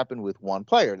it just happened with one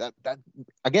player. That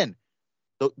again,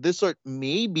 this are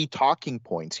maybe talking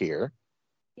points here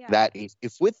that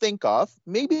if we think of,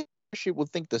 maybe she would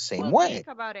think the same way. Think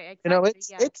about it. Exactly.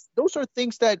 It's those are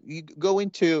things that you go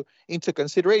into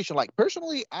consideration. Like,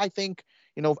 personally, I think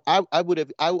I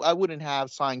wouldn't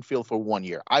have signed Phil for 1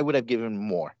 year. I would have given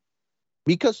more,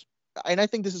 because and I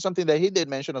think this is something that he did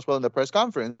mention as well in the press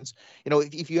conference.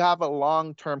 If you have a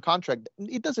long-term contract,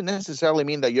 it doesn't necessarily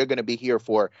mean that you're going to be here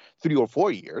for 3 or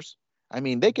 4 years. I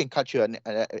mean, they can cut you.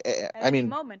 At any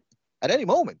moment. At any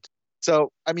moment.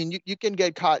 So, I mean, you can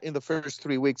get caught in the first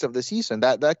 3 weeks of the season.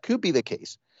 That could be the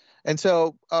case. And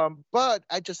so, but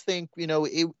I just think,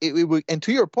 it would, and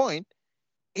to your point,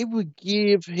 it would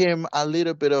give him a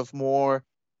little bit of more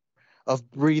of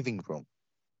breathing room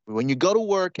when you go to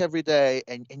work every day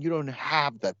and you don't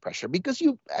have that pressure, because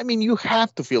you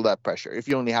have to feel that pressure if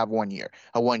you only have 1 year,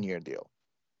 a 1 year deal.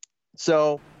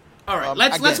 So, all right,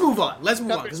 let's move on. Let's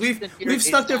move on, because we've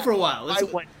stuck there for a while. Let's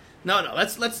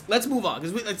move on,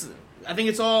 because I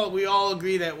think we all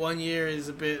agree that 1 year is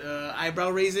a bit eyebrow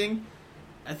raising.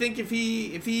 I think if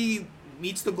he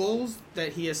meets the goals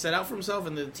that he has set out for himself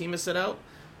and the team has set out,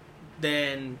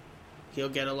 then he'll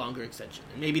get a longer extension.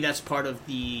 And maybe that's part of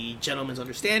the gentleman's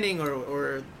understanding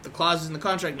or the clauses in the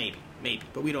contract. Maybe,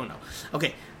 but we don't know.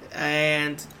 Okay,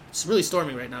 and it's really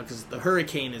storming right now because the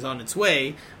hurricane is on its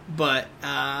way. But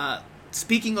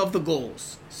speaking of the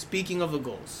goals,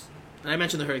 and I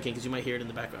mentioned the hurricane because you might hear it in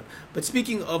the background. But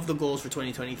speaking of the goals for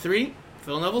 2023,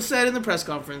 Phil Neville said in the press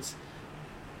conference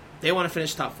they want to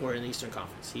finish top 4 in the Eastern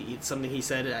Conference. It's something he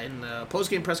said in the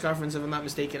post-game press conference, if I'm not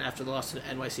mistaken, after the loss to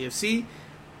NYCFC.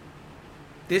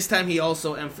 This time he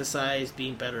also emphasized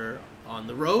being better on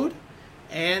the road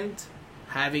and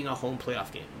having a home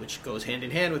playoff game, which goes hand in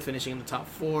hand with finishing in the top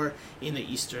 4 in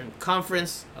the Eastern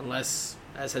Conference, unless,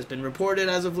 as has been reported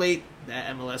as of late, that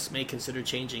MLS may consider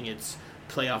changing its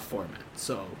playoff format.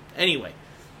 So, anyway,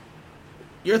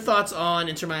 your thoughts on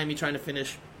Inter Miami trying to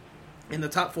finish in the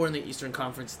top 4 in the Eastern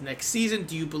Conference next season?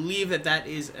 Do you believe that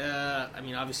is,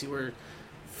 obviously we're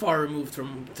far removed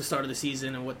from the start of the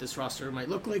season and what this roster might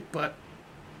look like, but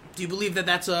do you believe that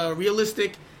that's a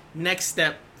realistic next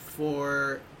step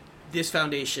for this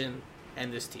foundation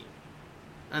and this team?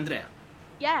 Andrea?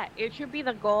 Yeah, it should be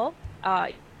the goal.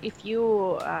 If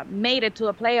you made it to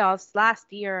the playoffs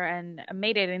last year and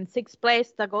made it in 6th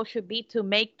place, the goal should be to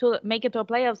make it to the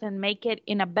playoffs and make it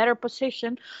in a better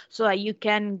position so that you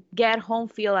can get home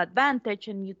field advantage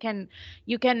and you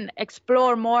can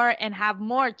explore more and have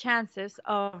more chances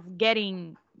of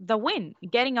getting a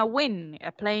win,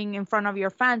 playing in front of your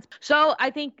fans. So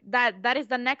I think that is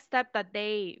the next step that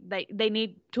they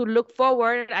need to look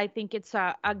forward. I think it's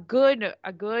a good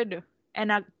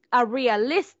and a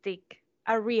realistic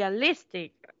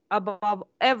above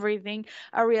everything,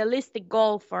 a realistic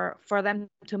goal for them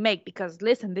to make, because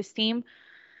listen, this team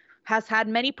has had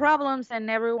many problems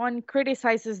and everyone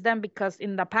criticizes them because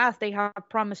in the past they have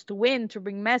promised to win, to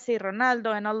bring Messi,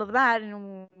 Ronaldo and all of that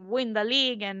and win the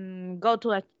league and go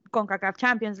to a CONCACAF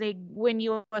Champions League, win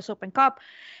US Open Cup,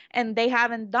 and they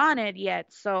haven't done it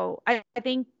yet. So I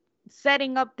think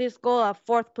setting up this goal of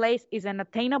 4th place is an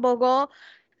attainable goal,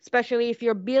 especially if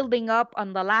you're building up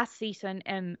on the last season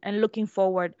and looking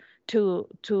forward to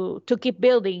keep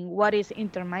building what is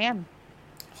Inter Miami.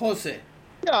 Jose?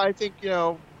 Yeah, I think,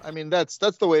 that's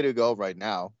the way to go right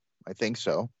now. I think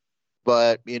so.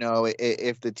 But,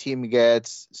 if the team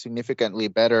gets significantly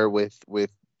better with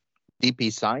DP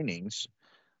signings,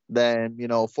 then,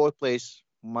 4th place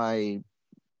might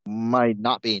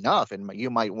not be enough and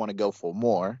you might want to go for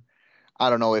more. I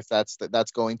don't know if that's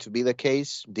going to be the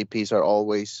case. DPs are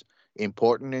always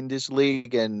important in this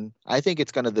league, and I think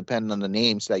it's going to depend on the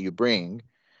names that you bring.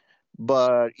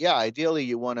 But yeah, ideally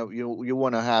you want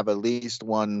to have at least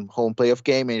one home playoff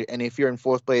game, and if you're in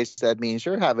 4th place, that means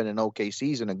you're having an okay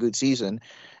season, a good season.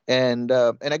 And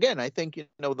again, I think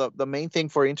the main thing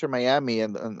for Inter Miami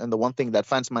and the one thing that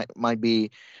fans might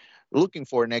be looking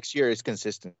for next year is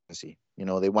consistency.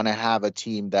 They want to have a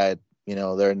team that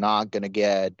they're not going to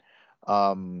get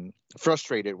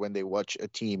frustrated when they watch a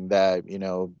team that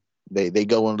they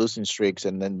go on losing streaks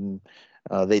and then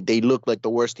they look like the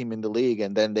worst team in the league,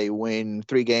 and then they win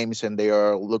 3 games and they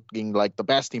are looking like the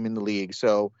best team in the league.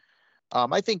 So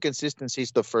I think consistency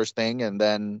is the first thing, and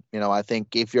then I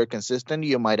think if you're consistent,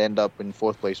 you might end up in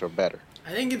 4th place or better.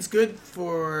 I think it's good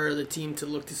for the team to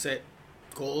look to set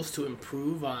goals to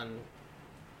improve on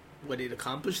what it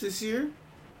accomplished this year.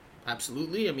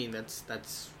 Absolutely. I mean,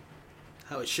 that's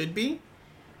how it should be.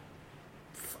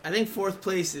 I think 4th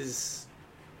place is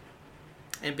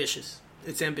ambitious.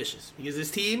 It's ambitious because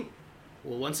this team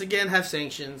will once again have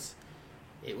sanctions.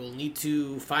 It will need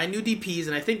to find new DPs,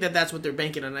 and I think that's what they're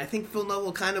banking on. And I think Phil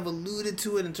Neville kind of alluded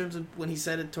to it in terms of when he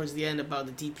said it towards the end about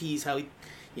the DPs, how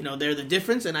they're the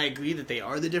difference, and I agree that they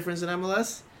are the difference in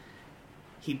MLS.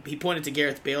 He pointed to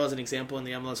Gareth Bale as an example in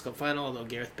the MLS Cup final, although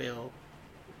Gareth Bale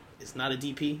is not a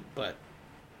DP, but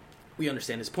we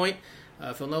understand his point.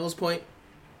 Phil Neville's point.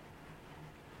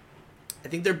 I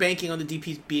think they're banking on the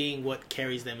DPs being what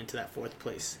carries them into that 4th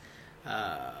place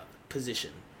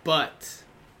position. But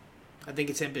I think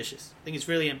it's ambitious. I think it's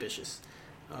really ambitious.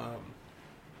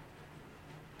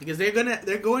 Because they're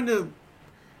going to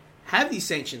have these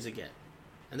sanctions again.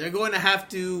 And they're going to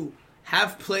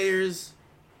have players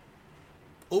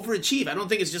overachieve. I don't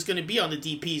think it's just going to be on the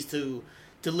DPs to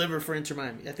deliver for Inter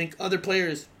Miami. I think other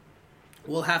players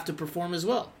will have to perform as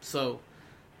well. So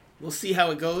we'll see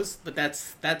how it goes, but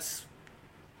that's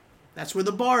where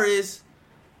the bar is.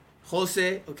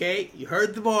 Jose, okay, you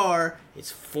heard the bar.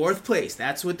 It's 4th place.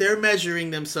 That's what they're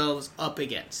measuring themselves up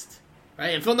against.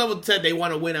 Right? And Phil Neville said they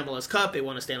want to win MLS Cup. They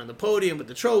want to stand on the podium with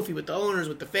the trophy, with the owners,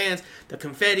 with the fans, the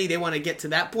confetti. They want to get to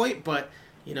that point, but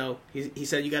he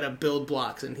said you got to build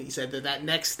blocks, and he said that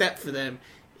next step for them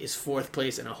is 4th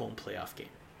place in a home playoff game.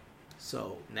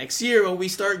 So next year when we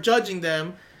start judging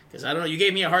them, because I don't know, you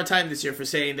gave me a hard time this year for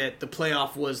saying that the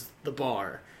playoff was the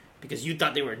bar, because you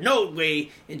thought they were no way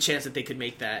in chance that they could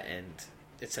make that, and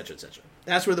et cetera, et cetera.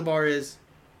 That's where the bar is.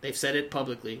 They've said it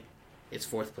publicly. It's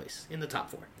 4th place in the top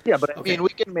 4. Yeah, but I mean, we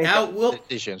can make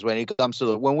decisions when it comes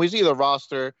to when we see the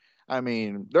roster. I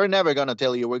mean, they're never going to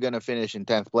tell you we're going to finish in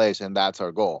 10th place and that's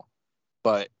our goal.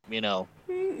 But, No,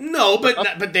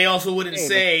 but they also wouldn't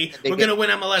say we're going to win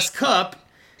MLS Cup.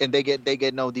 And they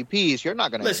get no DPs. You're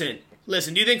not going to...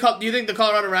 Listen. Do you think the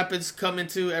Colorado Rapids come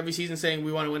into every season saying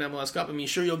we want to win MLS Cup? I mean,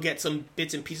 sure, you'll get some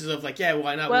bits and pieces of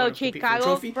why not? Well,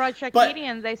 Chicago brought Shaqiri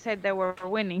and they said they were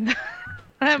winning.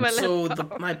 So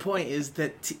my point is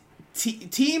that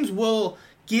teams will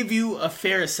give you a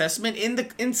fair assessment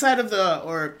inside of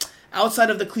or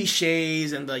outside of the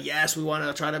cliches and yes, we want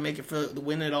to try to make it for the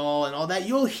win it all and all that.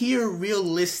 You'll hear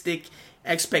realistic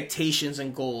expectations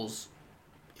and goals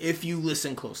if you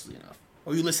listen closely enough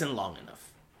or you listen long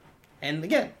enough. And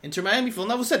again, Inter Miami, Phil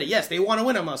Neville said it. Yes, they want to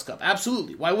win a MLS Cup.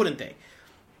 Absolutely. Why wouldn't they?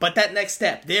 But that next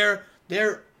step, their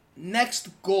next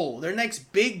goal, their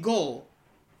next big goal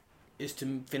is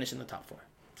to finish in the top 4.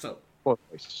 So,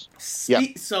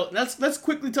 So let's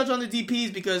quickly touch on the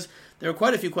DPs because there are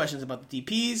quite a few questions about the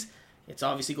DPs. It's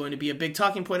obviously going to be a big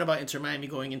talking point about Inter Miami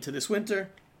going into this winter.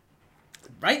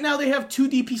 Right now, they have 2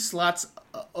 DP slots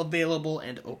available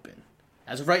and open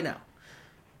as of right now.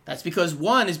 That's because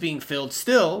one is being filled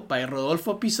still by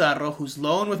Rodolfo Pizarro, whose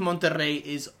loan with Monterrey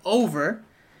is over.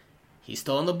 He's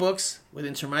still on the books with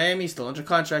Inter Miami, still under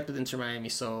contract with Inter Miami.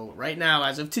 So right now,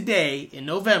 as of today, in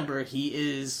November, he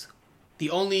is the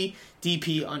only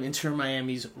DP on Inter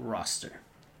Miami's roster.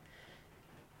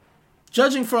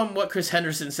 Judging from what Chris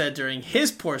Henderson said during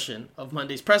his portion of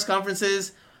Monday's press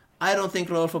conferences, I don't think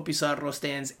Rodolfo Pizarro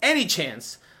stands any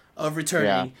chance of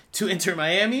returning to Inter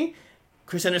Miami.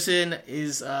 Chris Henderson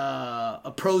is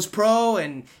a pro's pro,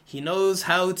 and he knows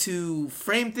how to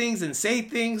frame things and say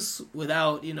things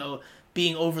without,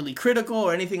 being overly critical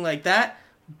or anything like that.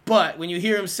 But when you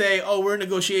hear him say, we're in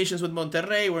negotiations with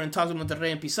Monterrey, we're in talks with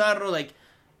Monterrey and Pizarro,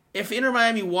 if Inter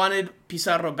Miami wanted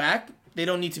Pizarro back, they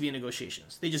don't need to be in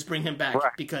negotiations. They just bring him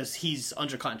back because he's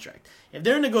under contract. If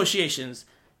they're in negotiations,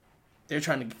 they're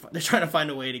trying to find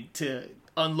a way to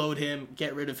unload him,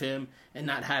 get rid of him, and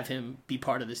not have him be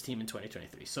part of this team in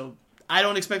 2023. So I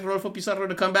don't expect Rodolfo Pizarro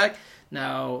to come back.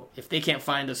 Now, if they can't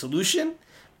find a solution,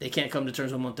 they can't come to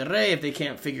terms with Monterrey, if they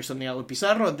can't figure something out with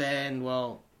Pizarro, then,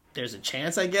 there's a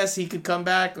chance, I guess, he could come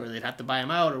back, or they'd have to buy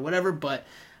him out or whatever, but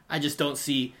I just don't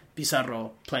see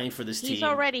Pizarro playing for this team. He's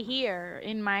already here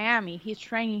in Miami. He's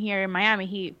training here in Miami.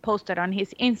 He posted on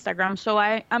his Instagram. So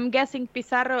I'm guessing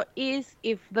Pizarro is,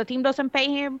 if the team doesn't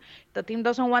pay him, the team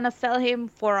doesn't want to sell him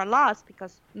for a loss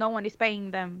because no one is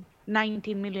paying them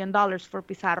 $19 million for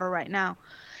Pizarro right now.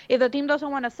 If the team doesn't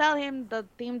want to sell him, the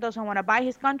team doesn't want to buy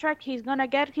his contract, he's going to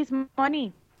get his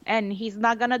money. And he's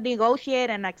not going to negotiate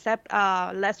and accept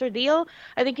a lesser deal.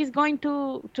 I think he's going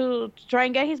to try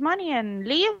and get his money and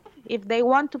leave if they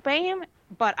want to pay him.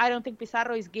 But I don't think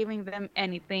Pizarro is giving them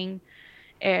anything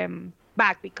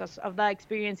back because of the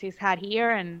experience he's had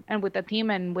here and with the team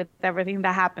and with everything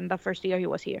that happened the first year he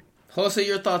was here. Jose,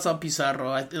 your thoughts on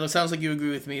Pizarro? It sounds like you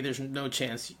agree with me. There's no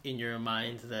chance in your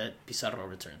mind that Pizarro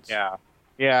returns.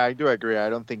 Yeah, I do agree. I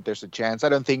don't think there's a chance. I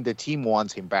don't think the team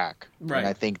wants him back. Right. And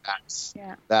I think that's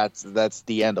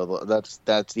the end of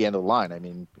that's the end of the line. I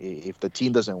mean, if the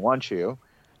team doesn't want you,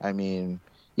 I mean,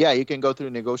 you can go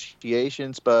through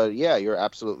negotiations, but you're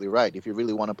absolutely right. If you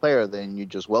really want a player, then you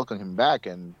just welcome him back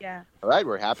and all right,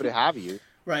 we're happy to have you.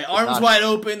 Right, arms wide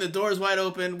open, the door's wide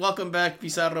open. Welcome back,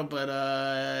 Pizarro. But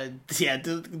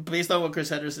based on what Chris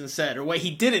Henderson said, or what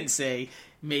he didn't say,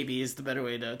 maybe is the better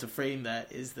way to frame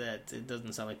that, is that it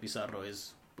doesn't sound like Pizarro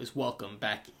is welcome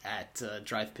back at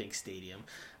Drive Pink Stadium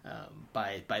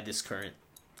by this current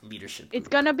leadership. It's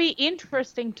gonna be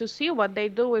interesting to see what they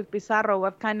do with Pizarro.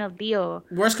 What kind of deal?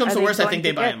 Worst comes to worst, I think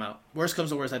they buy him out. Worst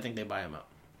comes to worst, I think they buy him out.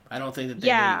 I don't think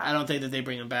that they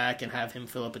bring him back and have him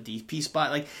fill up a DP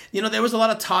spot. Like, there was a lot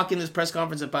of talk in this press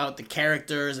conference about the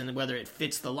characters and whether it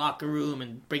fits the locker room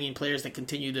and bringing players that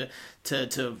continue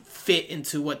to fit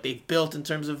into what they've built in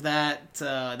terms of that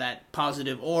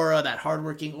positive aura, that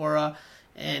hardworking aura.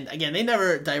 And again, they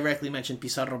never directly mentioned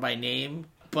Pizarro by name,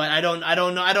 but I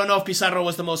don't know if Pizarro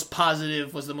was the most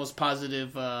positive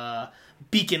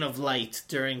beacon of light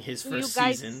during his first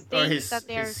season or his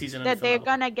season. That they're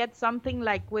gonna get something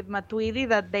like with Matuidi,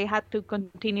 that they had to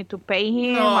continue to pay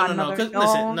him.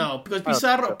 No.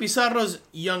 Because Pizarro's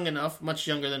young enough, much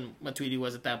younger than Matuidi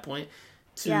was at that point,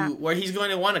 where he's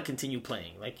going to want to continue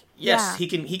playing. Like, yes, he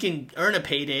can earn a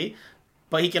payday,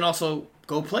 but he can also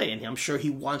go play, and I'm sure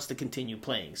he wants to continue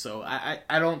playing. So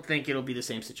I don't think it'll be the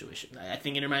same situation. I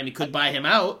think Inter Miami could buy him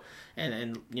out,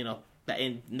 and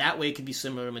in that way it could be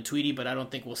similar to Matuidi, but I don't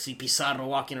think we'll see Pizarro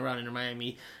walking around in a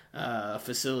Miami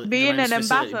facility being an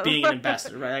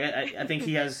ambassador. Right? I think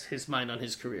he has his mind on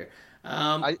his career.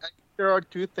 There are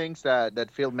two things that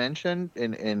Phil mentioned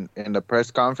in the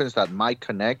press conference that might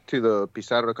connect to the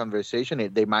Pizarro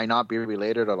conversation. They might not be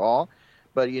related at all,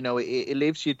 but it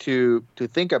leaves you to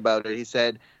think about it. He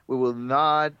said, "We will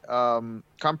not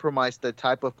compromise the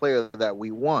type of player that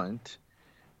we want.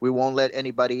 We won't let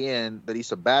anybody in that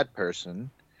he's a bad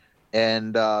person."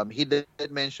 And he did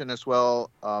mention as well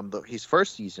his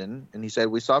first season. And he said,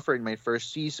 "We suffered in my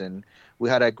first season. We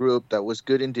had a group that was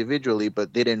good individually,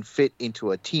 but didn't fit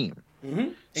into a team." Mm-hmm.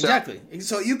 Exactly.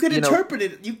 So you could interpret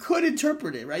it. You could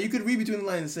interpret it, right? You could read between the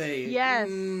lines and say, yes,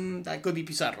 that could be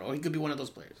Pizarro. Or he could be one of those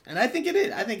players. And I think it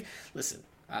is. Listen,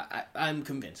 I'm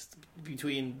convinced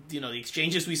between the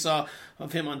exchanges we saw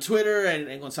of him on Twitter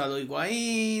and Gonzalo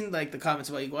Higuain, like the comments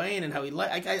about Higuain and how he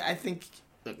I think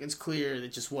it's clear that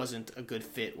it just wasn't a good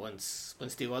fit once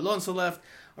Diego Alonso left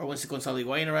or once Gonzalo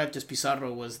Higuain arrived. Just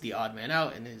Pizarro was the odd man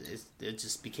out, and it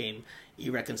just became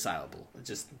irreconcilable. It's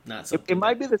just not something. It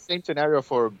might be the same scenario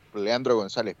for Leandro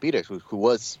González Pires, who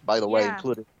was, by the way,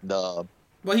 included in the.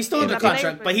 Well, he's still in the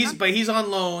contract, but he's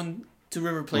on loan to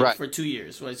River Plate for 2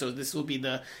 years. Right? So this will be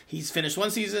he's finished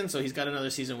one season, so he's got another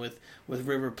season with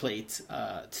River Plate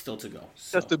still to go.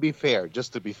 So. Just to be fair,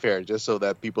 just so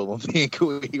that people don't think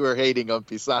we were hating on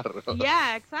Pizarro.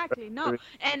 Yeah, exactly. No,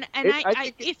 and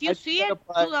I if you see it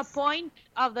to the point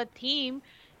of the team,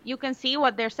 you can see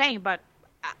what they're saying. But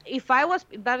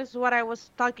that is what I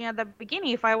was talking at the beginning.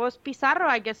 If I was Pizarro,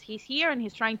 I guess he's here and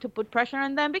he's trying to put pressure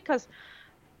on them because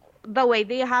the way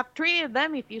they have treated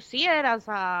them, if you see it as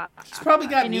he's probably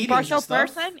got an meetings impartial and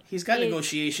stuff. person, he's got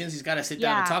negotiations. He's got to sit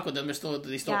down and talk with them.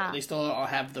 They still all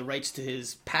have the rights to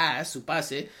his pass, su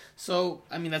pase. So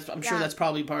I mean, I'm sure that's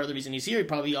probably part of the reason he's here. He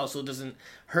probably also doesn't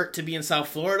hurt to be in South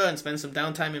Florida and spend some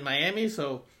downtime in Miami.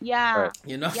 So So, I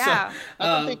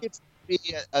don't think it's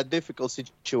a difficult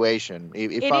situation.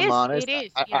 If I'm honest,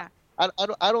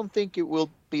 I don't think it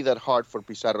will be that hard for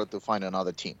Pizarro to find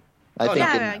another team. I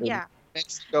think in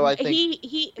Mexico, I think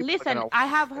he listen. I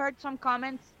have heard some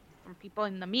comments from people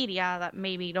in the media that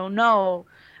maybe don't know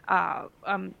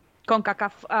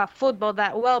CONCACAF football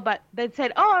that well, but they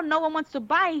said, "Oh, no one wants to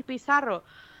buy Pizarro."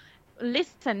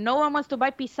 Listen, no one wants to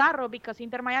buy Pizarro because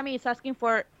Inter Miami is asking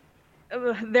for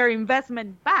their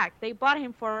investment back. They bought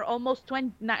him for almost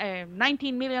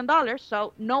 $19 million,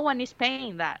 so no one is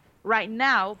paying that right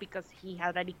now because he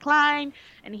had a decline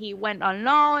and he went on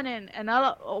loan and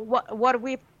all what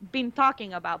we've been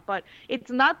talking about. But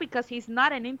it's not because he's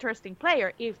not an interesting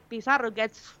player. If Pizarro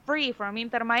gets free from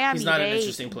Inter Miami, he's not an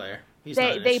interesting player.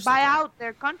 They buy out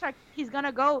their contract. He's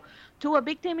gonna go to a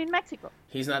big team in Mexico.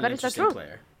 He's not an interesting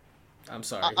player. I'm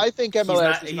sorry. I think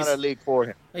MLS is not a league for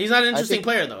him. He's not an interesting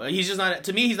player, though. He's just not.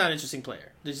 To me, he's not an interesting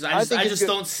player. I just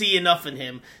don't see enough in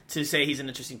him to say he's an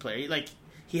interesting player. Like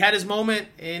he had his moment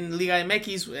in Liga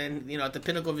MX, and at the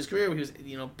pinnacle of his career, where he was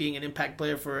being an impact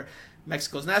player for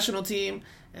Mexico's national team,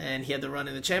 and he had the run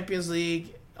in the Champions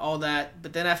League, all that.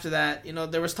 But then after that,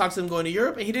 there was talks of him going to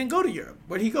Europe, and he didn't go to Europe.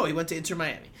 Where did he go? He went to Inter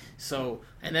Miami. So,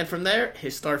 and then from there,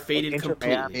 his star faded completely.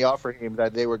 Inter Miami offered him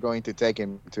that they were going to take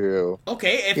him to Europe.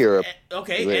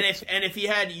 Okay, and if he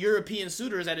had European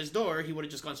suitors at his door, he would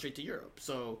have just gone straight to Europe.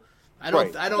 So, I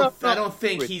don't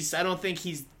think he's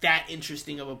that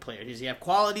interesting of a player. Does he have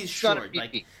qualities? Sure.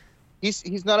 Like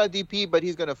he's not a DP, but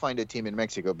he's gonna find a team in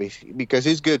Mexico because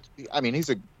he's good. I mean, he's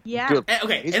a good.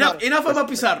 Okay, enough about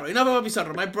Pizarro.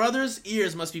 My brother's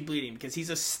ears must be bleeding because he's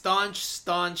a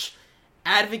staunch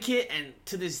advocate and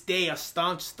to this day a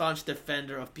staunch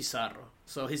defender of Pizarro.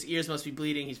 So his ears must be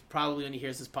bleeding. He's probably, when he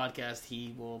hears this podcast,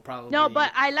 he will probably... No,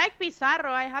 but I like Pizarro.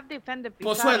 I have defended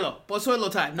Pizarro. Pozuelo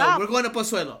time. No, we're going to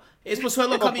Pozuelo. Is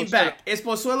Pozuelo coming back? Is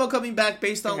Pozuelo coming back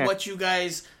based on what you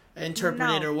guys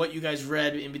interpreted or what you guys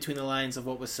read in between the lines of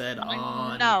what was said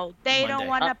on No, they Monday? don't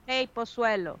want to pay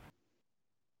Pozuelo.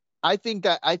 I think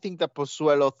the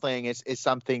Pozuelo thing is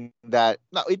something that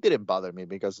it didn't bother me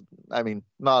because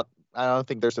I don't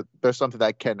think there's something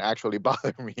that can actually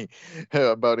bother me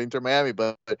about Inter Miami,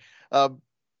 but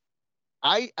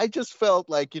I just felt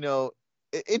like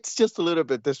it's just a little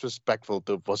bit disrespectful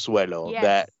to Pozuelo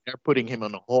that they're putting him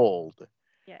on hold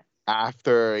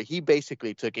after he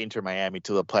basically took Inter Miami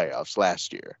to the playoffs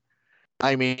last year.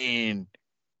 I mean,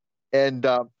 and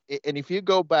if you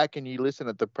go back and you listen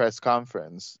at the press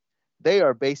conference, they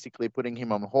are basically putting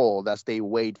him on hold as they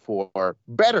wait for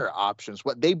better options,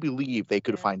 what they believe they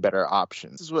could find better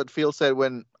options. This is what Phil said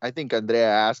when I think Andrea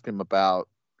asked him about,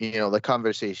 the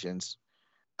conversations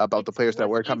about the players that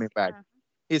were coming back.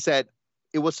 He said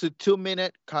it was a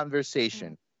 2-minute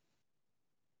conversation.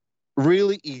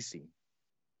 Really easy.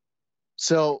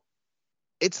 So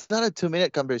it's not a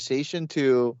 2-minute conversation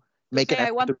to make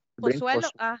I want Pozuelo.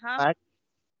 Back.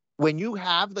 When you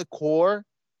have the core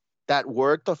that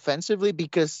worked offensively,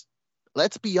 because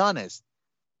let's be honest,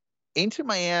 Inter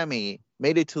Miami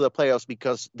made it to the playoffs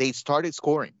because they started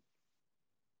scoring.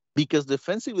 Because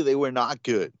defensively they were not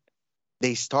good.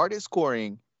 They started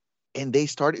scoring, and they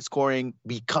started scoring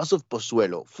because of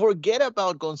Pozuelo. Forget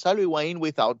about Gonzalo Higuaín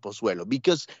without Pozuelo,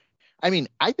 because I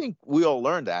think we all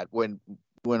learned that when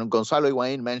Gonzalo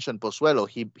Higuaín mentioned Pozuelo,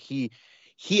 he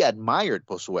admired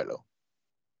Pozuelo,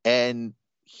 and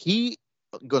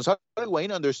Gonzalo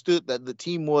Higuaín understood that the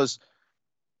team was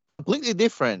completely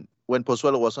different when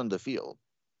Pozuelo was on the field.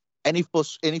 And if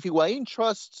Higuaín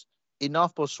trusts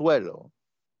enough Pozuelo,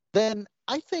 then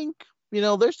I think,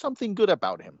 there's something good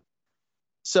about him.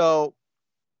 So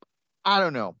I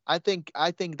don't know. I think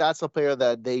that's a player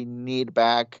that they need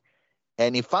back.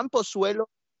 And if I'm Pozuelo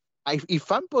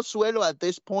at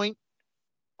this point,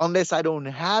 unless I don't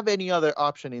have any other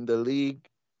option in the league,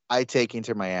 I take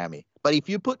Inter Miami. But if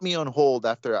you put me on hold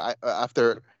after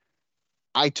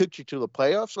I took you to the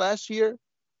playoffs last year,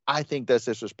 I think that's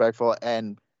disrespectful.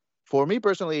 And for me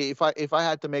personally, if I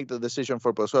had to make the decision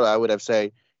for Pozuelo, I would have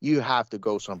said you have to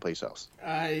go someplace else.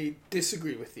 I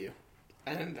disagree with you.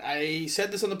 And I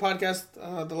said this on the podcast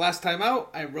the last time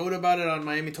out. I wrote about it on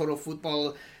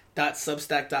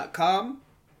MiamiTotalFootball.substack.com.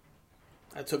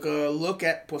 I took a look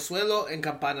at Pozuelo and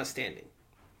Campana standing.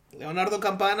 Leonardo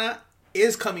Campana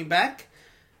is coming back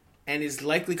and is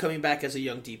likely coming back as a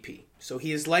young DP. So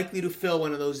he is likely to fill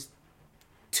one of those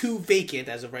 2 vacant,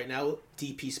 as of right now,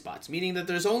 DP spots. Meaning that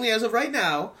there's only, as of right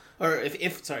now, or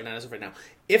not as of right now.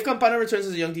 If Campana returns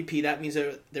as a young DP, that means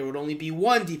there would only be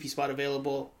 1 DP spot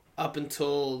available up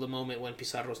until the moment when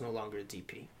Pizarro is no longer a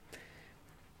DP.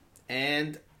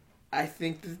 And I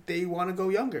think that they want to go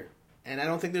younger. And I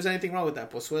don't think there's anything wrong with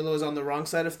that. Pozuelo is on the wrong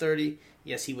side of 30.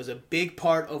 Yes, he was a big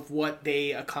part of what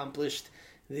they accomplished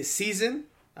this season.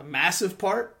 A massive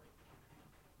part.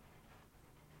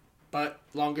 But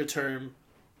longer term,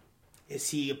 is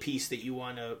he a piece that you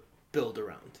want to build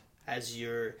around as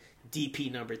your DP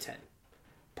number 10?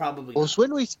 Probably not.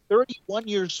 Pozuelo is 31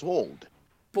 years old.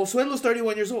 Pozuelo's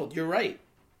 31 years old. You're right.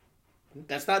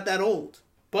 That's not that old.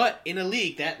 But in a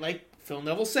league that, like Phil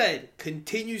Neville said,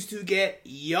 continues to get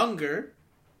younger,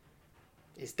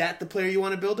 is that the player you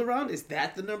want to build around? Is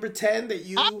that the number 10 that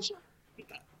you...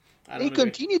 They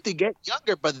continue to get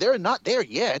younger, but they're not there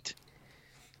yet.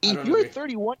 If you're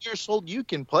 31 years old, you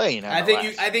can play in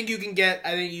MLS. I think you can get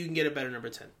a better number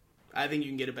 10. I think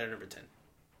you can get a better number 10.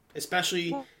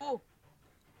 Especially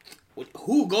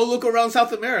who go look around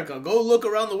South America, go look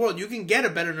around the world. You can get a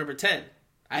better number 10.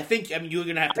 You're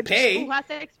going to have to pay. Who has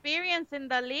experience in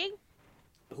the league?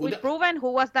 Who's proven?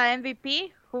 Who was the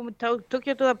MVP? Who took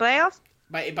you to the playoffs?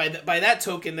 By that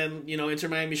token, then, Inter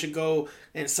Miami should go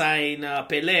and sign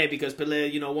Pelé, because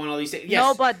Pelé, won all these things. Yes.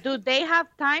 No, but do they have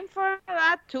time for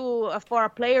that, for a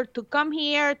player to come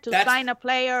here, sign a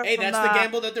player? Hey, that's the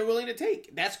gamble that they're willing to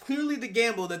take. That's clearly the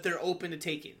gamble that they're open to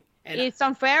taking. And it's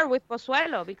unfair with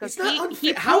Pozuelo, because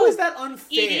how is that unfair?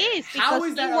 It is, how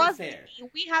is that unfair?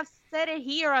 We have said it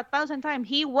here 1,000 times.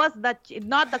 He was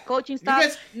not the coaching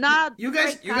staff, not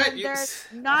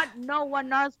no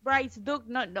one else, Bryce Duke.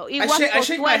 No. I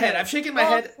shake my head. I've shaken my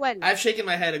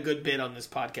head a good bit on this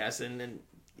podcast, and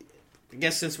I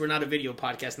guess since we're not a video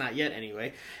podcast, not yet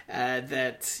anyway,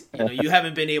 that you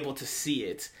haven't been able to see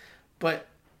it. But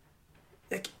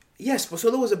yes,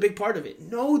 Pozuelo was a big part of it.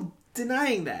 No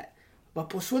denying that. But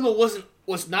Pozuelo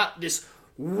was not this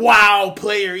wow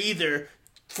player either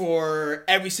for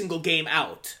every single game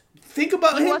out. Think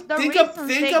about He him. was the Think reason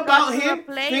they got about to the him.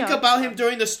 Think playoffs. about him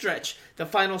during the stretch, the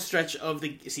final stretch of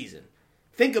the season.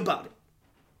 Think about it.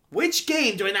 Which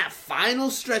game during that final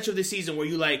stretch of the season were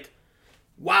you like,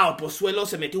 wow, Pozuelo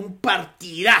se metió un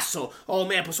partidazo. Oh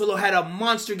man, Pozuelo had a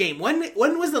monster game. When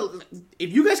was the?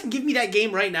 If you guys can give me that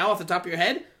game right now off the top of your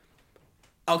head,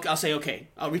 I'll say okay.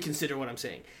 I'll reconsider what I'm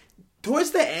saying.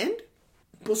 Towards the end,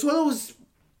 Pozuelo was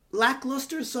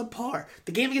lackluster, subpar.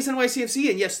 The game against NYCFC,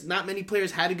 and yes, not many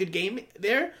players had a good game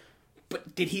there,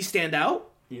 but did he stand out?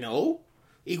 No.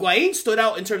 Higuain stood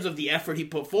out in terms of the effort he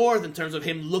put forth, in terms of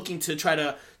him looking to try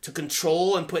to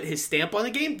control and put his stamp on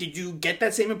the game. Did you get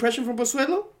that same impression from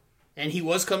Pozuelo? And he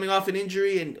was coming off an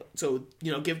injury, and so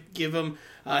give him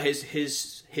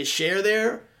his share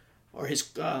there, or his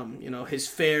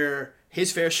fair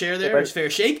share there, his fair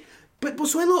shake. But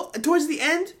Pozuelo towards the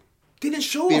end didn't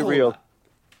show a whole lot.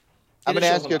 I'm going to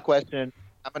ask you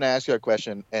a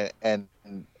question.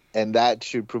 And that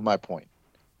should prove my point.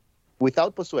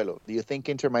 Without Pozuelo, do you think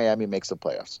Inter Miami makes the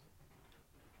playoffs?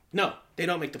 No, they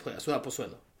don't make the playoffs without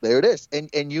Pozuelo. There it is.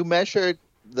 And you measured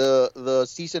the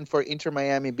season for Inter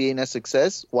Miami being a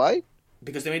success. Why?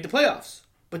 Because they made the playoffs.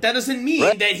 But that doesn't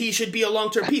mean that he should be a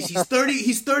long-term piece. He's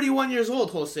 31 years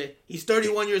old, Jose. He's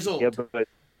 31 years old. Yeah, but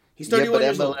he's 31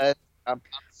 years old. I'm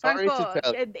sorry Franco, to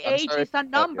tell you. age is a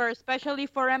number, especially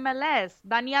for MLS.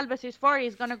 Dani Alves is 40.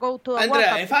 He's going to go to a Andrea, World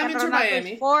Cup. if I'm Cristiano Inter Ronaldo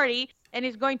Miami- is 40 and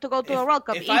he's going to go to a World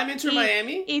Cup. If I'm Inter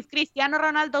Miami... If Cristiano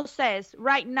Ronaldo says,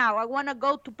 right now, I want to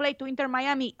go to play to Inter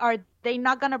Miami, are they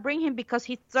not going to bring him because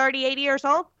he's 38 years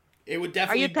old? It would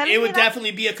Are you definitely telling me that?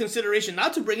 definitely be a consideration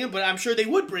not to bring him, but I'm sure they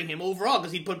would bring him overall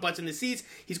because he'd put butts in the seats.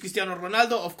 He's Cristiano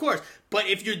Ronaldo, of course. But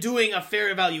if you're doing a fair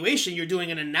evaluation, you're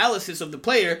doing an analysis of the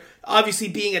player. Obviously,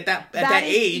 being at that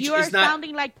age you are is not.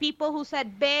 sounding like people who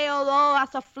said Bale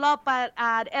as a flop at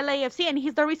LAFC, and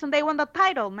he's the reason they won the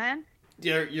title, man.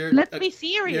 Let's be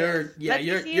serious.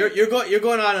 You're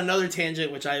going on another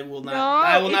tangent, which I will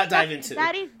not dive into.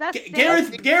 That's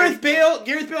Gareth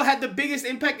Bale had the biggest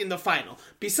impact in the final.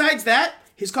 Besides that,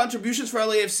 his contributions for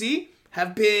LAFC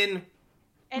have been.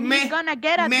 And he's gonna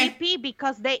get a DP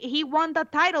because he won the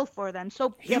title for them.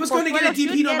 So he was going to get a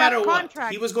DP no matter what.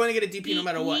 Contract. He was going to get a DP no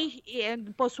matter what.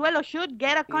 Pozuelo should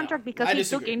get a contract because he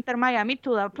took Inter Miami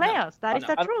to the playoffs. That is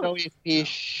the truth. I don't know if he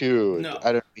should. No.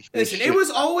 I don't know if he Listen, should. it was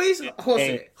always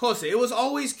Jose. It was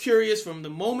always curious from the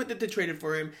moment that they traded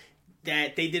for him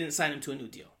that they didn't sign him to a new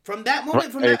deal. From that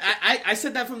moment, I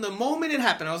said that from the moment it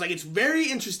happened. I was like, it's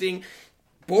very interesting,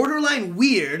 borderline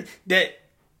weird that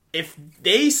if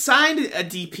they signed a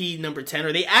DP number 10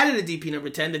 or they added a DP number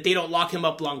 10, that they don't lock him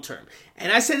up long term.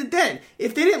 And I said it then.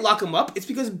 If they didn't lock him up, it's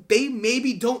because they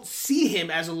maybe don't see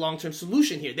him as a long-term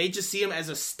solution here. They just see him as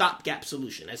a stopgap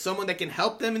solution, as someone that can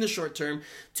help them in the short term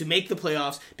to make the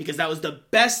playoffs because that was the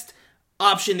best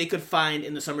option they could find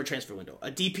in the summer transfer window.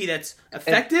 A DP that's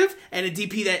effective and a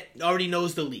DP that already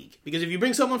knows the league. Because if you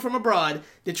bring someone from abroad,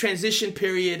 the transition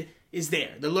period is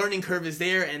there. The learning curve is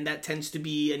there, and that tends to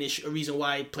be a reason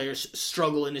why players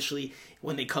struggle initially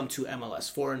when they come to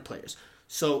MLS, foreign players.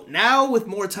 So now with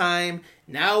more time,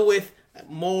 now with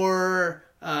more,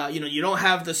 you don't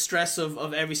have the stress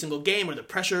of every single game or the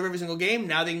pressure of every single game.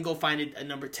 Now they can go find a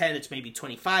number 10 that's maybe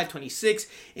 25, 26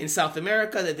 in South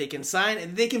America that they can sign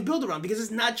and they can build around because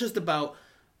it's not just about,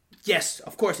 yes,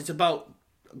 of course, it's about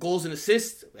goals and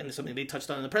assists, and it's something they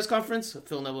touched on in the press conference,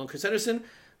 Phil Neville and Chris Ederson.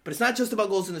 But it's not just about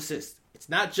goals and assists. It's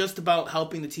not just about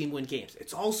helping the team win games.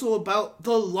 It's also about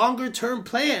the longer-term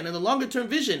plan and the longer-term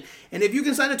vision. And if you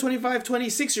can sign a 25,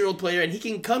 26-year-old player and he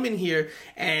can come in here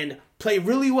and play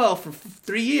really well for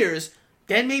 3 years,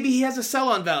 then maybe he has a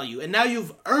sell-on value. And now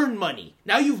you've earned money.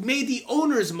 Now you've made the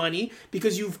owners money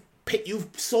because you've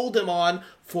sold him on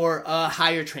for a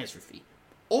higher transfer fee.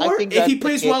 Or if he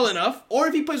plays well enough,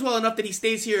 that he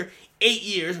stays here 8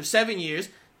 years or 7 years,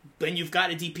 then you've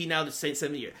got a DP now that's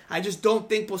 7 years. I just don't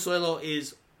think Pozuelo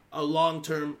is a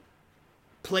long-term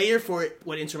player for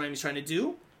what Inter Miami is trying to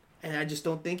do, and I just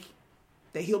don't think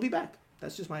that he'll be back.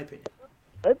 That's just my opinion.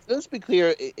 Let's be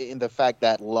clear in the fact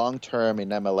that long-term in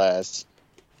MLS,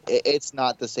 it's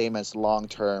not the same as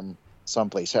long-term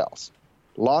someplace else.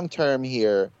 Long-term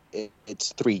here,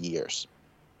 it's 3 years.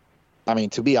 I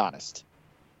mean, to be honest,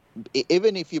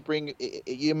 even if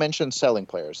you mentioned selling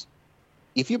players.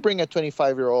 If you bring a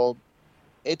 25-year-old,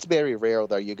 it's very rare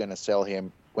that you're going to sell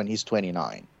him when he's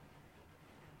 29,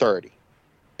 30.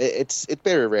 It's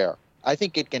very rare. I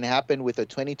think it can happen with a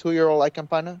 22-year-old like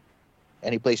Campana,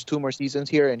 and he plays 2 more seasons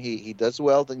here, and he does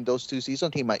well in those 2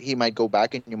 seasons. He might go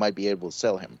back, and you might be able to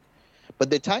sell him. But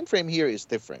the time frame here is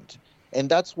different, and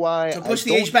that's why. So push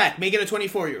the age back. Make it a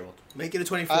 24-year-old. Make it a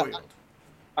 24-year-old.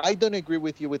 I don't agree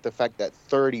with you with the fact that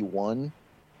 31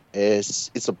 is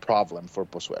a problem for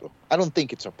Pozuelo. I don't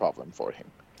think it's a problem for him.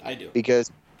 I do.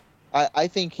 Because I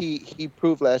think he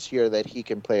proved last year that he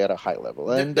can play at a high level.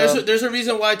 And there's a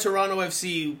reason why Toronto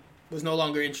FC was no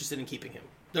longer interested in keeping him.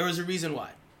 There was a reason why.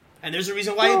 And there's a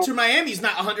reason why Inter Miami's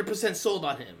not 100% sold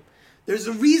on him. There's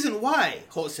a reason why,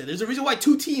 Jose. There's a reason why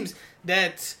two teams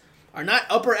that are not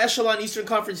upper echelon Eastern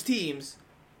Conference teams,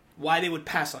 why they would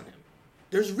pass on him.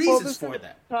 There's reasons for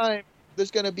that.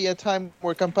 There's going to be a time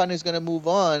where Campana is going to move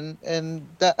on, and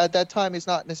at that time, it's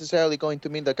not necessarily going to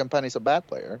mean that Campana is a bad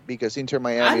player because Inter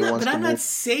Miami wants to move. I'm not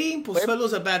saying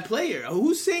Pozuelo's a bad player.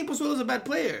 Who's saying Pozuelo's a bad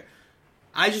player?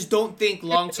 I just don't think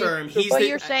long term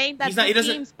you're saying that the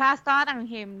teams passed out on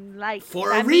him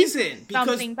for a reason.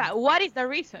 Because what is the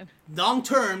reason? Long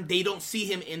term, they don't see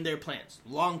him in their plans.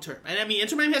 Long term, and I mean,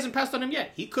 Inter Miami hasn't passed on him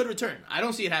yet. He could return. I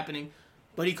don't see it happening,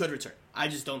 but he could return. I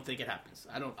just don't think it happens.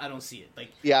 I don't see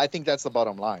it. I think that's the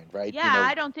bottom line, right? Yeah,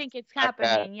 I don't think it's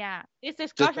happening. Yeah, this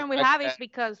discussion we have is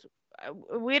because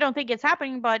we don't think it's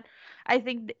happening, but I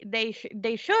think they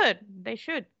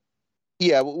should.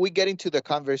 Yeah, we get into the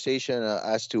conversation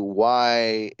as to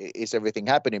why is everything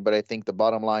happening, but I think the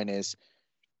bottom line is,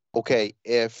 okay,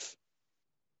 if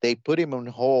they put him on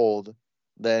hold,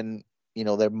 then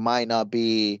there might not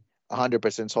be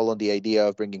 100% sold on the idea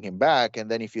of bringing him back. And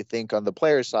then if you think on the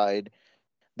player side,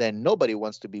 then nobody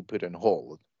wants to be put on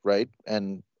hold, right?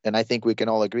 And I think we can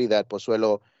all agree that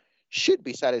Pozuelo should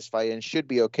be satisfied and should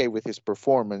be okay with his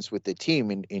performance with the team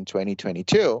in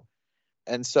 2022.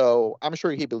 And so I'm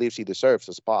sure he believes he deserves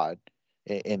a spot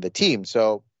in the team.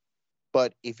 So,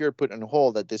 but if you're put on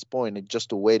hold at this point and just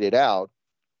to wait it out,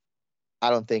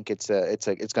 I don't think it's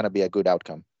going to be a good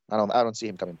outcome. I don't see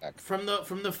him coming back. From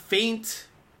the faint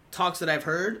talks that I've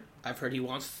heard he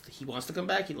wants to come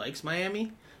back. He likes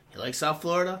Miami. He likes South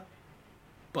Florida.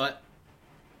 But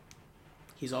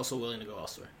he's also willing to go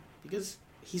elsewhere because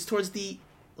he's towards the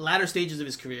latter stages of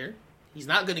his career. He's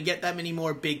not going to get that many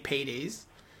more big paydays.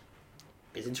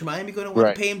 Is Inter Miami going to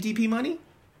want to pay him DP money?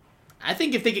 I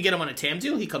think if they could get him on a TAM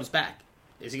deal, he comes back.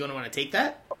 Is he going to want to take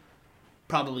that?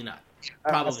 Probably not.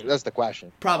 That's the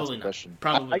question. Probably not.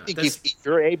 Probably I not. think if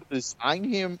you're able to sign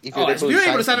him, if you're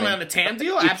able to sign him on a TAM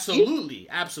deal, absolutely.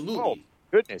 Oh,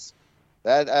 goodness.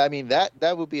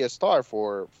 That would be a star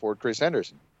for Chris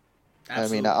Henderson.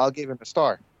 Absolutely. I mean, I'll give him a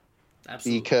star.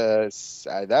 Absolutely. Because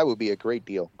that would be a great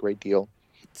deal. Great deal.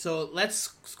 So let's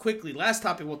quickly, last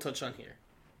topic we'll touch on here,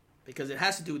 because it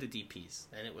has to do with the DPs,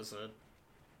 and it was a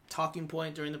talking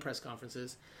point during the press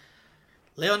conferences.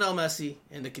 Lionel Messi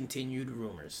and the continued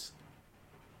rumors.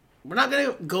 We're not going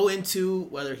to go into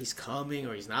whether he's coming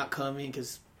or he's not coming,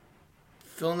 because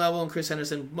Phil Neville and Chris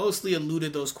Henderson mostly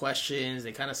eluded those questions.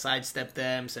 They kind of sidestepped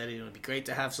them, said it would be great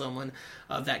to have someone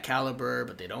of that caliber,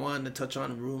 but they don't want to touch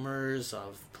on rumors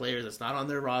of players that's not on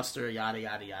their roster, yada,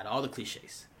 yada, yada, all the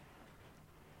cliches.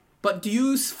 But do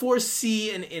you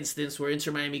foresee an instance where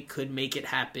Inter Miami could make it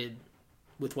happen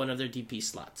with one of their DP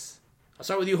slots? I'll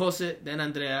start with you, Jose, then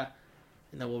Andrea,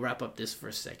 and then we'll wrap up this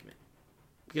first segment.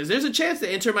 Because there's a chance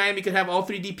that Inter Miami could have all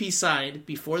three DPs signed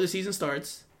before the season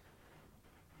starts.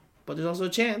 But there's also a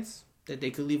chance that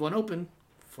they could leave one open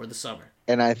for the summer.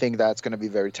 And I think that's going to be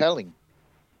very telling.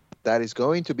 That is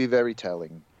going to be very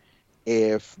telling.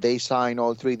 If they sign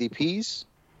all three DPs,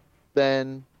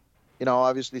 then,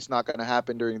 obviously it's not going to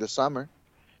happen during the summer.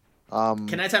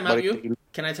 Can I time out you?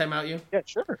 Yeah,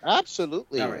 sure.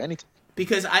 Absolutely. All right. Anytime.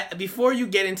 Because before you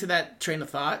get into that train of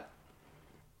thought,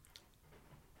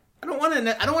 I don't want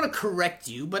to correct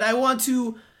you, but I want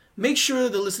to make sure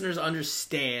the listeners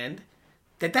understand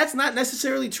that that's not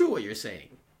necessarily true what you're saying.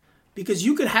 Because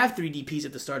you could have three DPs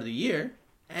at the start of the year,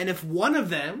 and if one of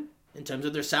them, in terms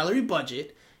of their salary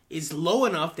budget, is low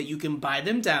enough that you can buy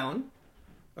them down,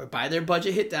 or buy their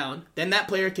budget hit down, then that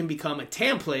player can become a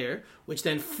TAM player, which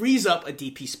then frees up a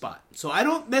DP spot. So I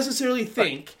don't necessarily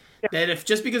think that if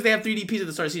just because they have three DPs at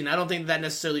the start of the season, I don't think that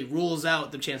necessarily rules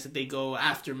out the chance that they go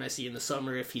after Messi in the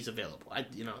summer if he's available. I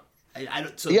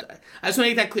just want to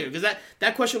make that clear, because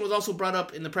that question was also brought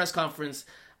up in the press conference,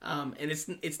 and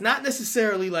it's not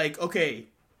necessarily like, okay,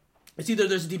 it's either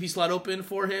there's a DP slot open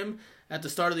for him at the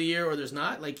start of the year or there's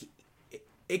not. Like,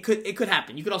 it could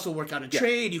happen. You could also work out a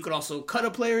trade. You could also cut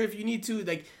a player if you need to.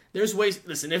 Like, there's ways.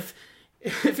 Listen, if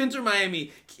Inter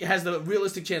Miami has the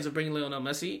realistic chance of bringing Lionel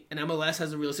Messi, and MLS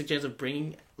has the realistic chance of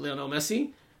bringing Lionel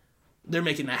Messi, they're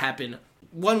making that happen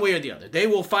one way or the other. They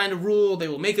will find a rule. They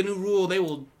will make a new rule. They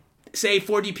will say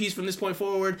 4 DPs from this point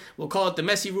forward. We'll call it the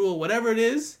Messi rule, whatever it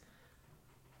is.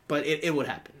 But it would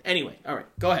happen. Anyway, all right,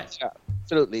 go ahead. Yeah,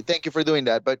 absolutely. Thank you for doing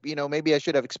that. But, maybe I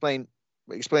should have explained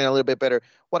a little bit better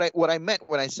what I meant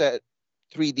when I said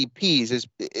three DPs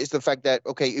is the fact that,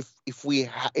 okay,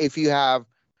 if you have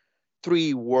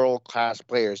three world-class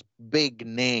players, big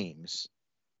names,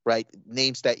 right?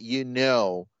 Names that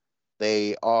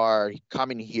they are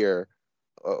coming here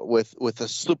with a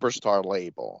superstar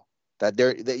label, that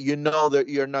that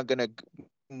you're not going to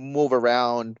move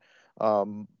around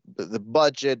the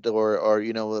budget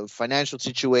or financial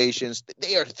situations.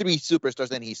 They are three superstars,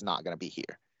 then he's not going to be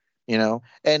here.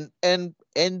 And the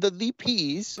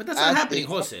DPs. But that's not happening,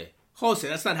 Jose.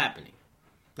 That's not happening.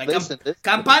 Like, listen.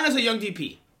 Campana's a young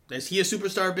DP. Is he a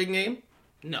superstar, big name?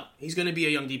 No, he's going to be a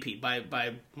young DP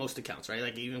by most accounts, right?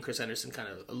 Like, even Chris Henderson kind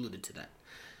of alluded to that.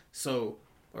 So,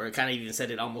 or kind of even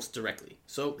said it almost directly.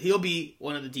 So he'll be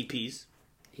one of the DPs.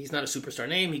 He's not a superstar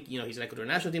name. He's an Ecuador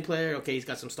national team player. Okay, he's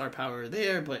got some star power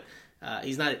there, but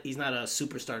he's not a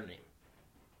superstar name.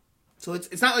 So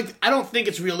it's not like, I don't think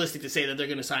it's realistic to say that they're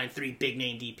going to sign three big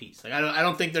name DPs. Like, I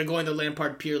don't think they're going the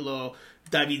Lampard, Pirlo,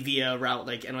 David Villa route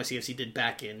like NYCFC did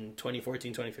back in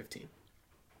 2014, 2015.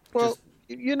 Well,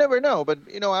 you never know, but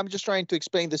I'm just trying to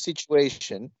explain the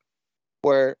situation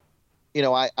where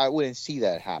I wouldn't see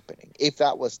that happening if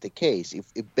that was the case.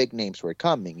 If big names were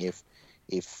coming, if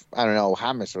I don't know,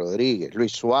 James Rodriguez,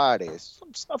 Luis Suarez,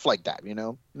 some stuff like that,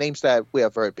 names that we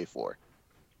have heard before,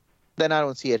 then I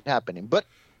don't see it happening. But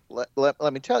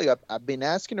let me tell you, I've been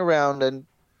asking around, and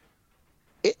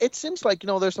it seems like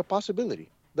there's a possibility.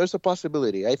 There's a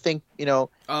possibility. I think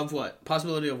of what?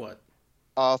 Possibility of what?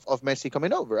 Of Messi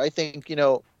coming over. I think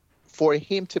for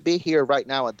him to be here right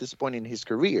now at this point in his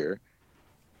career,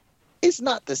 it's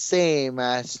not the same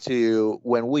as to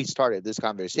when we started this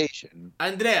conversation.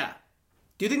 Andrea,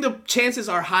 do you think the chances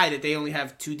are high that they only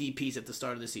have two DPs at the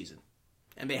start of the season,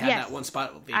 and they have that one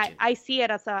spot vacant? I see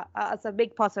it as a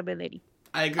big possibility.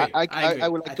 I agree. I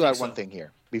would like to add one thing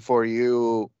here before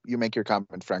you make your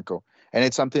comment, Franco, and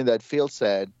it's something that Phil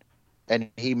said, and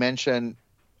he mentioned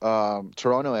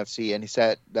Toronto FC, and he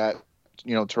said that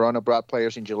Toronto brought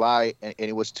players in July, and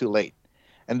it was too late.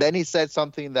 And then he said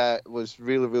something that was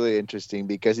really, really interesting,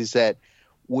 because he said,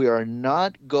 we are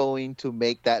not going to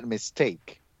make that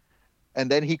mistake. And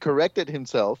then he corrected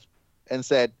himself and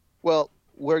said, well,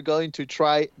 we're going to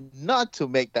try not to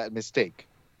make that mistake.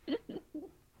 He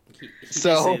did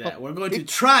say that. We're going to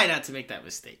try not to make that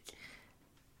mistake.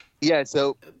 Yeah,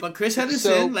 but Chris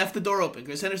Henderson left the door open.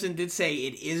 Chris Henderson did say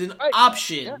it is an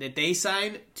option that they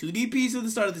sign two DPs at the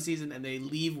start of the season and they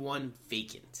leave one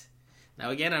vacant. Now,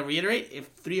 again, I reiterate, if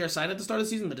three are signed at the start of the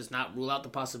season, that does not rule out the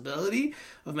possibility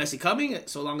of Messi coming,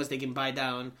 so long as they can buy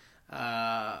down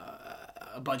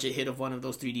a budget hit of one of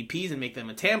those three DPs and make them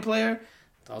a TAM player.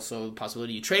 It's also the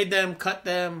possibility you trade them, cut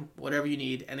them, whatever you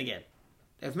need. And again,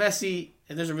 if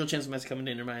there's a real chance of Messi coming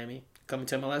to Inter Miami, coming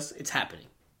to MLS, it's happening.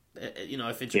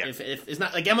 If it's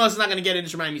not like MLS is not going to get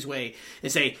Inter Miami's way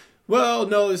and say, well,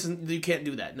 no, you can't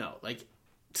do that. No, like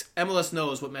MLS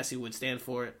knows what Messi would stand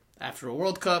for after a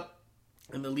World Cup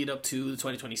and the lead up to the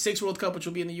 2026 World Cup, which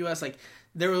will be in the U.S. Like,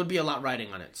 there would be a lot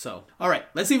riding on it. So, all right,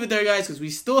 let's leave it there, guys, because we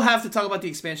still have to talk about the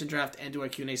expansion draft and do our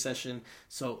Q&A session.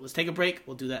 So let's take a break.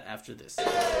 We'll do that after this.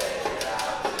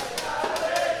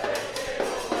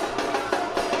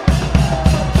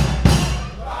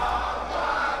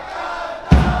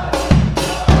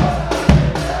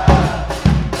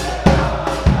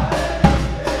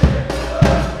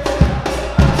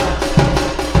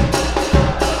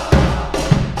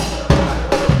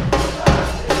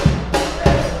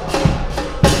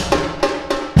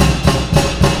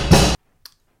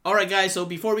 All right, guys, so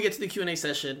before we get to the Q&A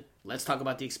session, let's talk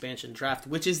about the expansion draft,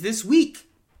 which is this week.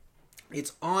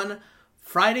 It's on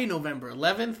Friday, November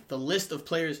 11th. The list of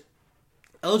players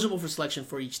eligible for selection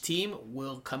for each team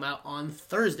will come out on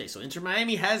Thursday. So Inter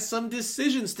Miami has some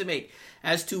decisions to make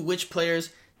as to which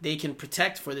players they can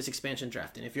protect for this expansion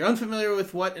draft. And if you're unfamiliar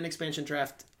with what an expansion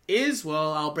draft is,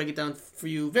 well, I'll break it down for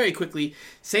you very quickly.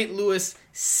 St. Louis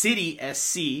City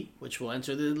SC, which will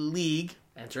enter the league,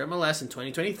 enter MLS in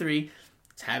 2023,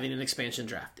 is having an expansion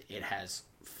draft. It has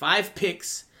 5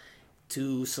 picks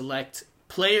to select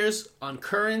players on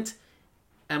current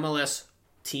MLS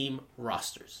team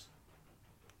rosters.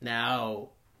 Now,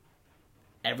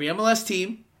 every MLS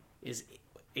team is,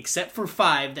 except for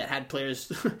 5 that had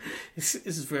players, this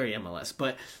is very MLS,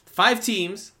 but 5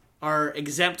 teams are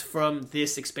exempt from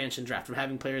this expansion draft, from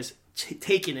having players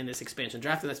taken in this expansion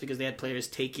draft, and that's because they had players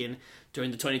taken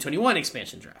during the 2021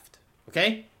 expansion draft.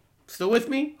 Okay? Still with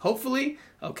me? Hopefully?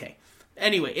 Okay.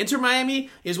 Anyway, Inter Miami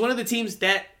is one of the teams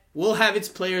that will have its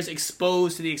players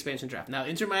exposed to the expansion draft. Now,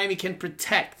 Inter Miami can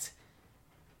protect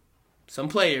some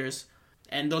players,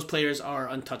 and those players are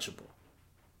untouchable.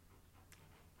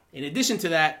 In addition to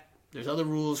that, there's other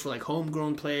rules for like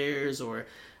homegrown players or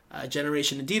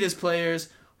Generation Adidas players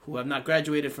who have not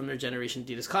graduated from their Generation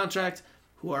Adidas contract,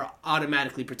 who are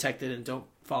automatically protected and don't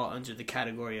fall under the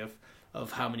category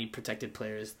of how many protected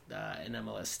players an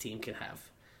MLS team can have.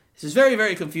 This is very,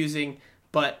 very confusing,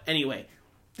 but anyway,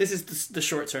 this is the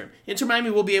short term. Inter Miami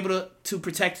will be able to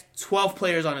protect 12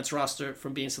 players on its roster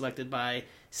from being selected by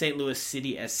St. Louis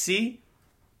City SC,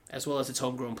 as well as its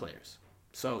homegrown players.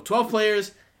 So 12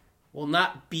 players will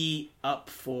not be up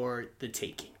for the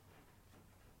taking.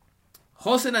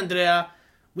 Jose and Andrea,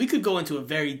 we could go into a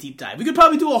very deep dive. We could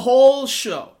probably do a whole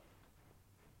show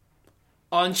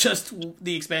on just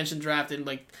the expansion draft and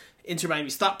like Inter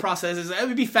Miami's thought processes. It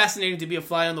would be fascinating to be a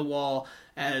fly on the wall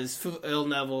as Phil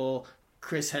Neville,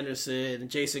 Chris Henderson,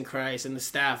 Jason Kreis, and the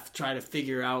staff try to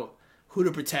figure out who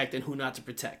to protect and who not to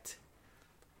protect.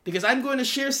 Because I'm going to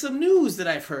share some news that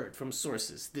I've heard from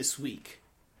sources this week.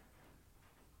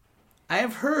 I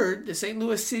have heard the St.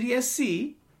 Louis City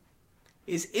SC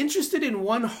is interested in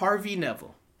one Harvey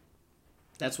Neville.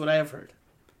 That's what I have heard.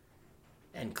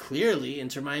 And clearly,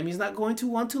 Inter Miami is not going to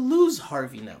want to lose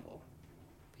Harvey Neville.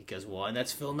 Because one,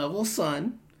 that's Phil Neville's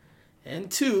son.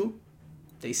 And two,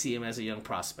 they see him as a young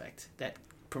prospect that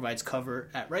provides cover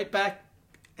at right back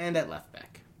and at left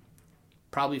back.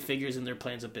 Probably figures in their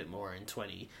plans a bit more in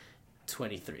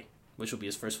 2023, which will be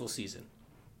his first full season.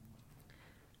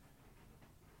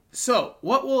 So,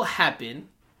 what will happen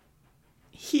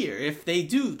here if they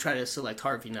do try to select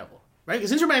Harvey Neville? Right?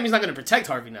 Because Inter Miami's not going to protect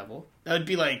Harvey Neville. That would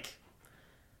be like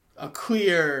a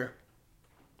clear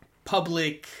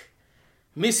public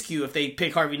miscue if they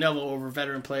pick Harvey Neville over a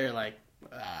veteran player like,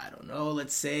 I don't know,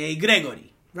 let's say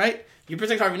Gregory, right? You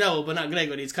protect Harvey Neville, but not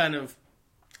Gregory. It's kind of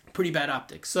pretty bad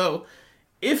optics. So,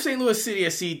 if St. Louis City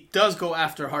SC does go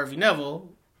after Harvey Neville,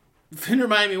 if Inter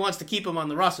Miami wants to keep him on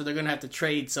the roster, they're going to have to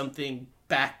trade something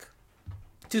back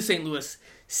to St. Louis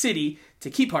City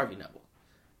to keep Harvey Neville.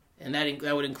 And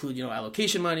that would include,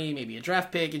 allocation money, maybe a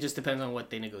draft pick. It just depends on what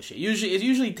they negotiate. It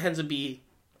usually tends to be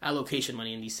allocation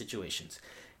money in these situations.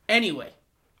 Anyway,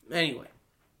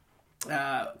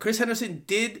 Chris Henderson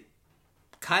did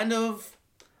kind of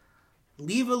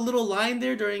leave a little line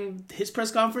there during his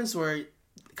press conference where it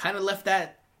kind of left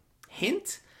that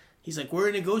hint. He's like, we're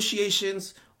in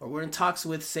negotiations or we're in talks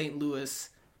with St. Louis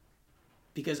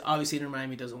because obviously Inter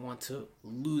Miami doesn't want to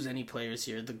lose any players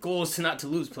here. The goal is not to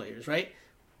lose players, right?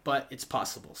 But it's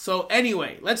possible. So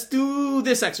anyway, let's do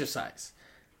this exercise.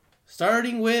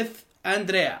 Starting with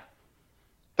Andrea.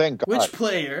 Thank God.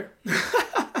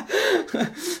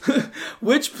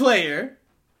 Which player,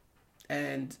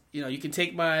 and you can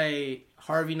take my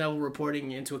Harvey Neville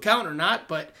reporting into account or not,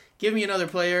 but give me another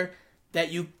player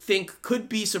that you think could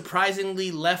be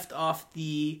surprisingly left off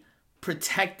the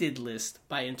protected list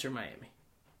by Inter Miami.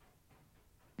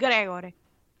 Gregory.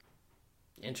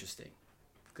 Interesting.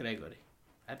 Gregory.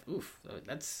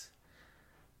 That's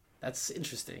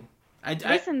interesting.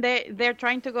 Listen, they're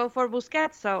trying to go for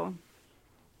Busquets, so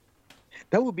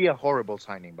that would be a horrible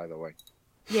signing, by the way.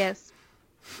 Yes,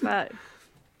 but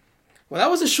well, that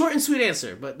was a short and sweet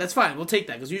answer, but that's fine. We'll take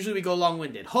that because usually we go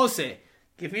long-winded. Jose,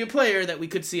 give me a player that we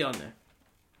could see on there.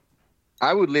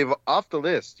 I would leave off the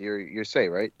list. You say,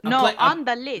 right? On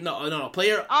the list. No.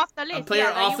 Player off the list. A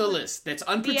player off the list that's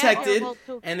unprotected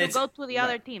and it's go to the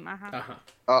other team.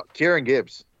 Kieran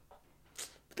Gibbs.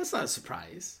 That's not a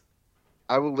surprise.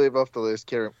 I will leave off the list,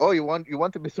 Kieran. Oh, you want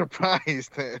to be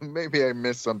surprised? Maybe I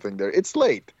missed something there. It's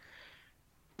late.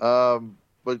 But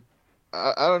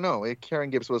I don't know. Kieran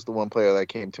Gibbs was the one player that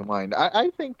came to mind. I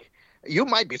think you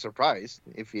might be surprised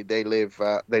if they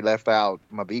left out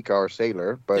Mabika or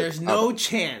Sailor, but there's no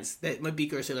chance that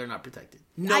Mabika or Sailor are not protected.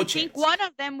 I think one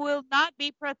of them will not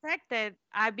be protected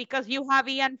because you have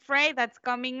Ian Frey that's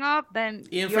coming up. Then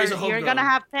you're going to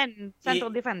have 10 central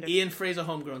defenders. Ian Frey's a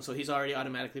homegrown, so he's already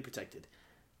automatically protected.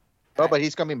 Oh, but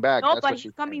he's coming back. No, but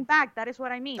he's coming back. That is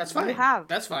what I mean. That's fine.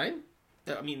 That's fine.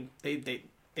 I mean, they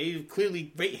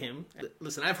clearly rate him.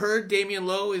 Listen, I've heard Damian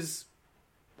Lowe is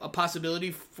a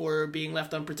possibility for being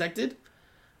left unprotected,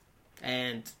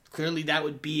 and clearly that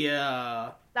would be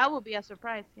a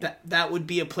surprise. Yeah. That would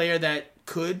be a player that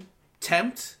could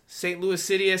tempt St. Louis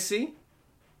City SC.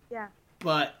 Yeah.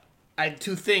 But I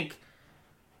do think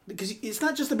because it's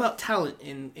not just about talent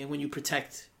in when you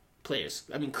protect players.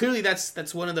 I mean, clearly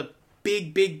that's one of the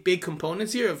big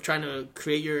components here of trying to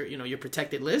create your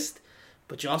protected list,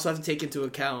 but you also have to take into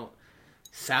account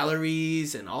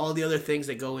salaries and all the other things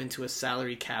that go into a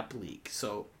salary cap league.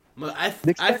 So I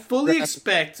fully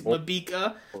expect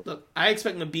Mabika. Look, I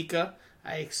expect Mabika.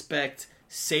 I expect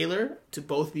Sailor to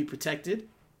both be protected.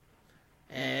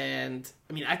 And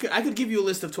I mean, I could give you a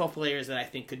list of 12 players that I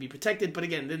think could be protected, but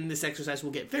again, then this exercise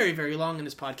will get very, very long in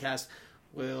this podcast.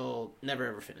 will never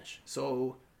ever finish.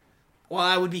 So while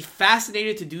I would be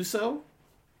fascinated to do so,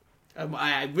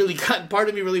 I really part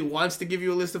of me really wants to give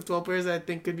you a list of 12 players that I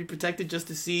think could be protected just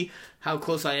to see how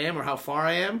close I am or how far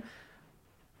I am.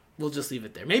 We'll just leave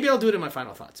it there. Maybe I'll do it in my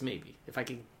final thoughts. Maybe if I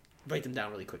can write them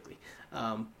down really quickly.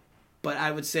 But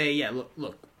I would say, yeah,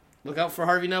 look out for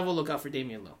Harvey Neville. Look out for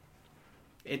Damian Lowe.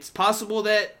 It's possible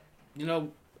that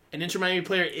an Inter Miami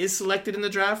player is selected in the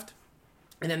draft,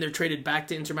 and then they're traded back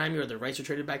to Inter Miami, or their rights are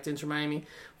traded back to Inter Miami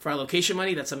for allocation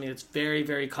money. That's something that's very,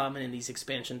 very common in these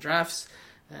expansion drafts.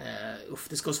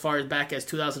 This goes far back as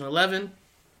 2011,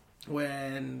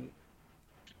 when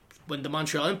the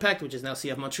Montreal Impact, which is now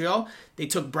CF Montreal, they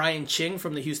took Brian Ching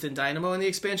from the Houston Dynamo in the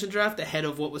expansion draft ahead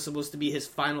of what was supposed to be his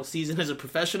final season as a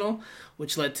professional,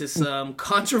 which led to some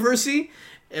controversy.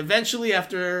 Eventually,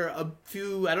 after a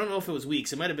few, I don't know if it was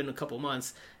weeks, it might have been a couple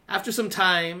months, after some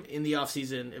time in the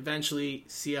offseason, eventually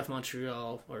the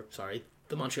Montreal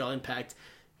Impact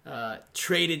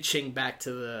traded Ching back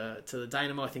to the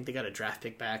Dynamo. I think they got a draft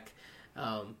pick back.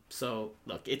 So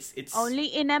look, it's only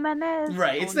in MLS,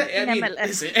 right? It's only that. I mean,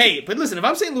 listen. If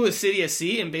I'm St. Louis City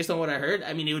SC, and based on what I heard,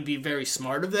 I mean, it would be very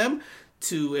smart of them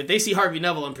to, if they see Harvey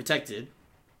Neville unprotected,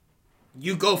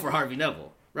 you go for Harvey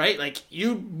Neville, right? Like,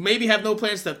 you maybe have no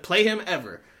plans to play him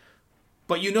ever,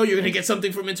 but you're going to get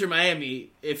something from Inter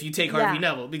Miami if you take Harvey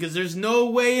Neville, because there's no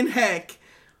way in heck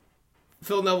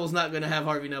Phil Neville's not going to have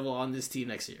Harvey Neville on this team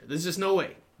next year. There's just no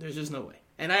way.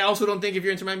 And I also don't think if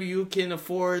you're Inter Miami, you can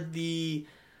afford the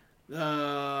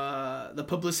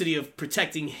publicity of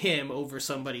protecting him over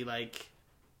somebody like,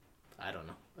 I don't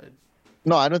know.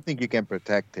 No, I don't think you can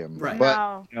protect him. Right.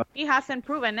 But, no, he hasn't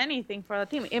proven anything for the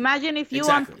team. Imagine if you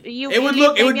exactly. want you.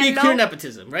 It would be clear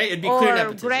nepotism, right? It'd be clear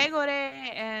nepotism. Or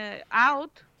Gregory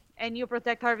out, and you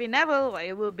protect Harvey Neville.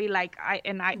 It would be like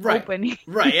eye-opening.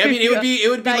 Right. I mean, it would be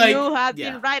that like you have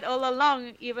been right all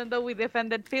along, even though we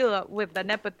defended Phil with the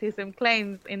nepotism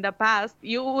claims in the past.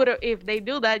 You would, if they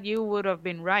do that, you would have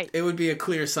been right. It would be a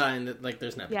clear sign that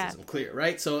there's nepotism, clear,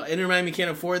 right? So Inter Miami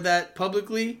can't afford that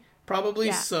publicly.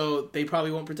 Probably, so they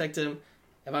probably won't protect him.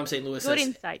 If I'm St. Louis,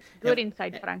 good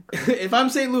insight, Franco. If I'm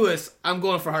St. Louis, I'm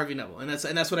going for Harvey Neville, and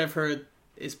that's what I've heard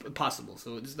is possible.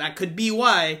 So that could be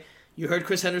why you heard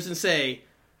Chris Henderson say,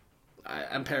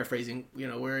 I'm paraphrasing,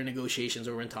 we're in negotiations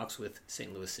or we're in talks with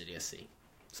St. Louis City SC.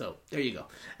 So there you go.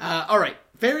 All right,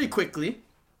 very quickly,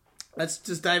 let's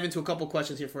just dive into a couple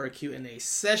questions here for our Q&A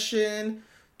session.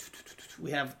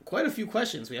 We have quite a few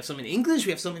questions. We have some in English,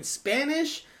 we have some in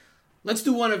Spanish. Let's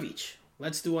do one of each. Do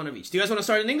you guys want to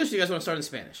start in English or do you guys want to start in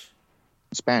Spanish?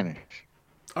 Spanish.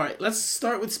 All right, let's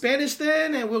start with Spanish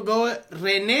then, and we'll go with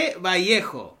René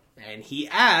Vallejo. And he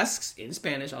asks, in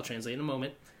Spanish, I'll translate in a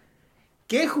moment,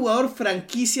 ¿Qué jugador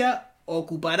franquicia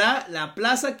ocupará la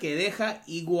plaza que deja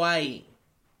Higuaín?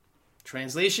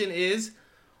 Translation is,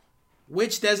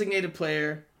 which designated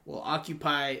player will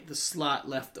occupy the slot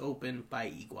left open by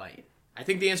Higuaín? I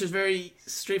think the answer is very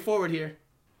straightforward here.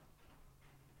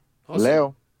 Jose.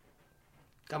 Leo.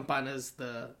 Campana's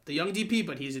the young DP,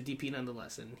 but he's a DP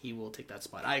nonetheless, and he will take that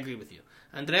spot. I agree with you.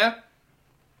 Andrea?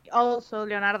 Also,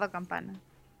 Leonardo Campana.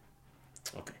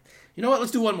 Okay. You know what?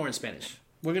 Let's do one more in Spanish.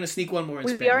 We're going to sneak one more in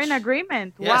Spanish. We are in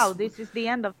agreement. Yes. Wow, this is the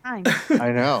end of time.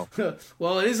 I know.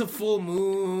 Well, it is a full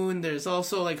moon. There's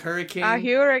also like hurricane. A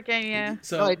hurricane, yeah.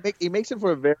 So no, it makes it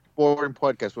for a very boring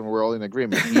podcast when we're all in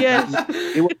agreement. Yes.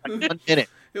 It was like 1 minute.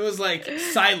 It was like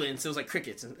silence. It was like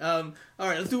crickets. All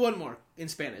right, let's do one more in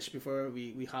Spanish before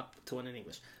we hop to one in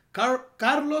English.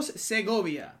 Carlos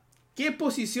Segovia. ¿Qué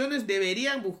posiciones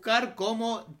deberían buscar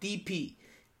como DP?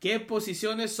 ¿Qué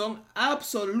posiciones son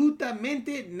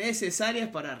absolutamente necesarias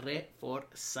para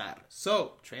reforzar?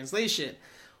 So, translation.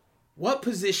 What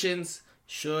positions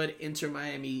should Inter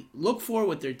Miami look for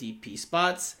with their DP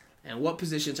spots? And what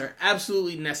positions are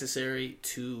absolutely necessary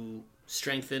to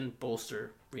strengthen,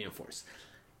 bolster, reinforce?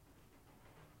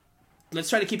 Let's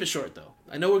try to keep it short, though.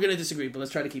 I know we're going to disagree, but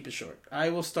let's try to keep it short. I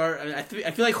will start. I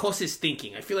feel like Jose's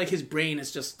thinking. I feel like his brain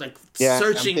is just like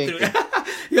searching through.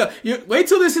 Wait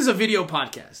till this is a video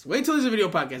podcast.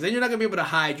 Then you're not going to be able to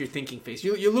hide your thinking face.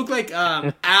 You look like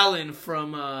Alan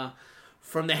from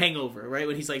The Hangover, right?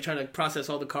 When he's like trying to process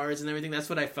all the cards and everything. That's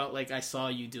what I felt like I saw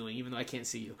you doing, even though I can't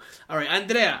see you. All right,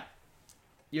 Andrea,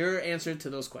 your answer to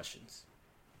those questions.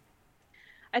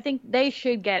 I think they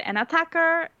should get an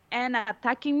attacker, an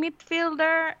attacking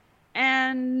midfielder,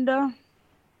 and a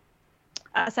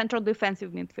central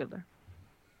defensive midfielder.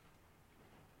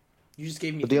 You just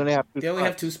gave me. But they only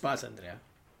have two spots, Andrea.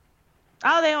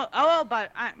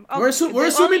 But We're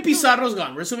assuming Pizarro's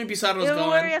gone. We're assuming Pizarro's gone.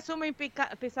 We're assuming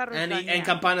Pizarro's and gone. and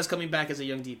Campana's coming back as a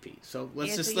young DP. So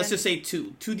let's just say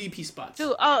two DP spots.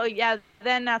 Two. Oh yeah.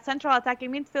 Then a central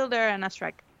attacking midfielder and a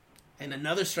striker. And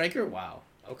another striker. Wow.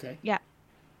 Okay. Yeah.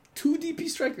 Two DP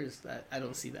strikers. I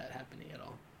don't see that happening at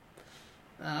all.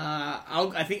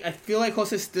 I feel like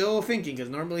Jose's still thinking because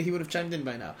normally he would have chimed in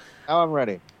by now. Now I'm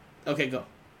ready. Okay, go.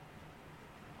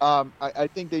 I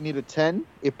think they need a 10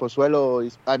 if Pozuelo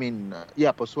is.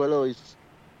 Pozuelo is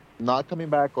not coming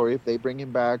back, or if they bring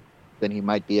him back, then he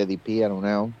might be a DP. I don't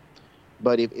know,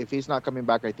 but if he's not coming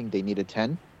back, I think they need a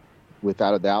 10,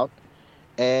 without a doubt.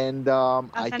 And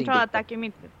I think central attacking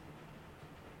midfield.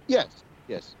 Yes,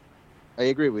 I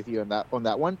agree with you on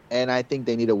that one. And I think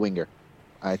they need a winger.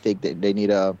 I think they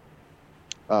need a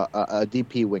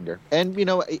DP winger, and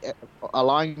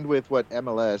aligned with what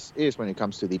MLS is when it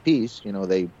comes to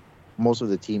DPs. Most of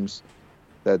the teams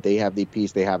that they have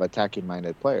DPs, they have attacking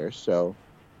minded players. So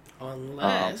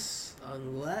unless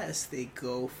they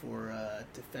go for a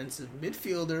defensive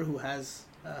midfielder who has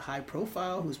a high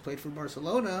profile, who's played for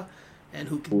Barcelona, and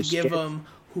who could give him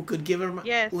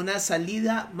una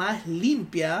salida más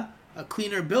limpia, a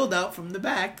cleaner build out from the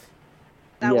back.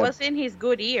 That was in his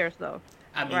good years, though.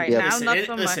 I mean, right now, not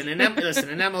so much. In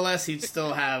MLS, he'd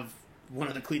still have one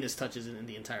of the cleanest touches in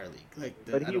the entire league.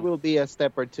 But he will be a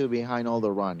step or two behind all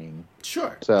the running.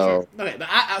 Sure. So sure. Okay, but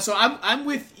I'm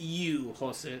with you,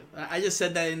 Jose. I just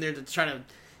said that in there to try to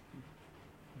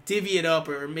divvy it up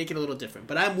or make it a little different.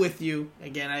 But I'm with you.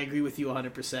 Again, I agree with you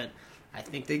 100%. I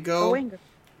think they go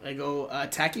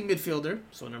attacking midfielder,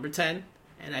 so number 10,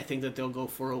 and I think that they'll go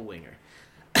for a winger.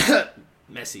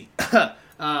 Messi.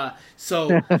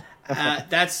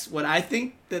 That's what I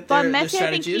think that their Messi,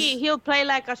 strategy is. He'll play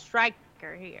like a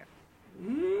striker here.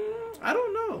 I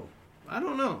don't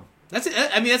know. That's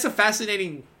a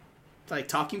fascinating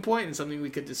talking point and something we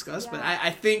could discuss. Yeah. But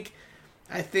I think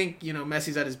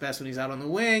Messi's at his best when he's out on the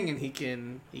wing and he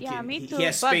can. Me too. He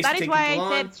has space but that to is why I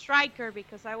said striker,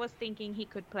 because I was thinking he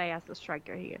could play as a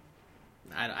striker here.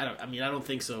 I don't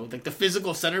think so. Like the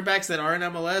physical center backs that are in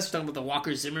MLS, talking about the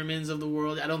Walker Zimmermans of the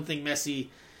world, I don't think Messi.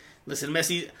 Listen,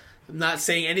 Messi. I'm not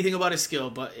saying anything about his skill,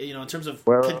 but in terms of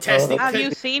contesting. Have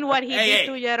you seen what he did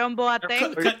to Jerome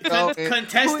Boateng? Contesting.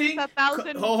 Who is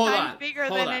 1,000 times bigger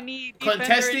than any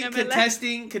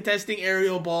contesting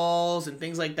aerial balls and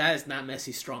things like that is not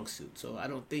Messi's strong suit. So I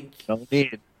don't think.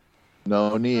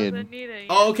 No need.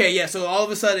 Oh, okay, yeah. So all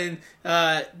of a sudden,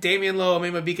 Damian Lowe,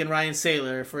 Amema Beek, and Ryan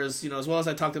Saylor, for as well as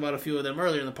I talked about a few of them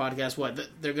earlier in the podcast,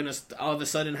 they're gonna all of a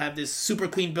sudden have this super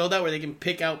clean build out where they can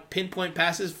pick out pinpoint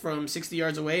passes from 60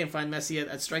 yards away and find Messi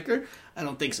at striker? I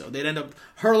don't think so. They'd end up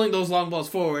hurling those long balls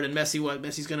forward, and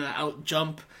Messi's gonna out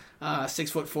jump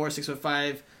 6'4",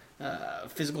 6'5"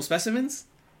 physical specimens.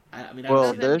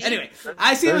 Anyway,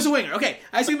 I see him as a winger. Okay,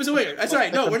 I see him as a winger. That's all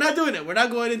right. No, we're not doing it. We're not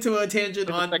going into a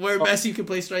tangent on where Messi can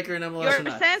play striker in MLS or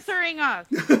not. You're censoring us.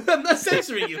 I'm not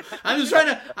censoring you.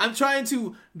 I'm trying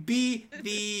to be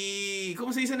the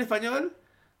 ¿cómo se dice en español?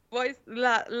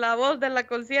 La voz de la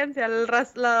conciencia,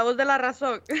 la voz de la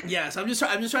razón. Yes, I'm just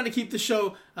trying to keep the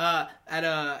show at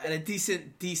a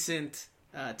decent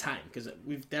time, because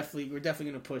we're definitely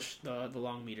going to push the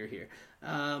long meter here.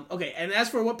 Okay, and as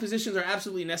for what positions are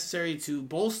absolutely necessary to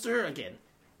bolster, again,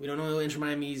 we don't know Inter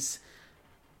Miami's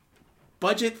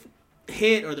budget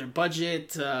hit or their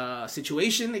budget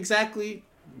situation exactly.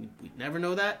 We never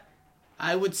know that.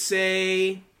 I would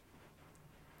say,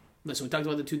 listen, we talked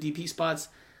about the two DP spots.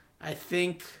 I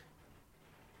think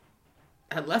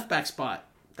that left back spot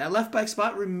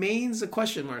remains a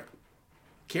question mark.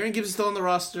 Kieran Gibbs is still on the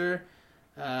roster.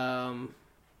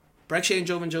 Breckshay and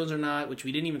Jovan Jones are not, which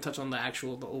we didn't even touch on the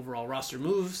overall roster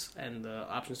moves and the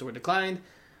options that were declined.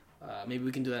 Maybe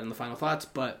we can do that in the final thoughts,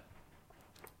 but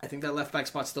I think that left back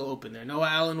spot's still open there. Noah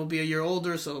Allen will be a year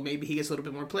older, so maybe he gets a little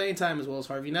bit more playing time, as well as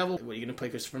Harvey Neville. What, are you going to play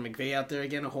Christopher McVey out there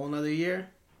again a whole nother year?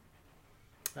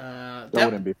 That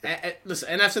wouldn't be fair. Listen,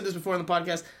 and I've said this before on the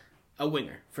podcast, a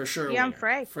winger, for sure.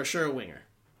 For sure a winger.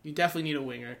 You definitely need a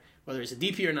winger. Whether it's a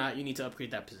DP or not, you need to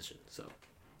upgrade that position. So,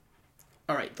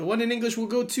 all right, the one in English will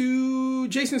go to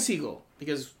Jason Siegel,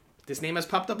 because this name has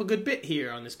popped up a good bit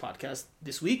here on this podcast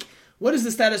this week. What is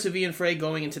the status of Ian Frey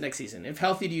going into next season? If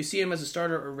healthy, do you see him as a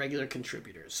starter or regular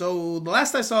contributor? So the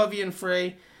last I saw of Ian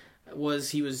Frey was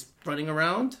he was running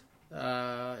around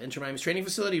Inter Miami's training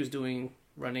facility. He was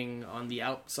running on the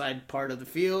outside part of the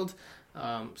field.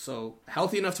 So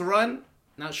healthy enough to run.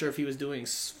 Not sure if he was doing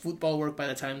football work by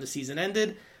the time the season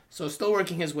ended. So still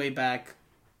working his way back.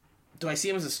 Do I see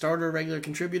him as a starter or regular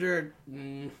contributor?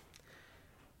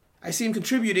 I see him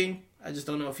contributing. I just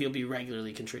don't know if he'll be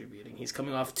regularly contributing. He's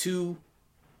coming off 2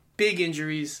 big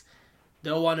injuries,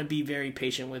 they'll want to be very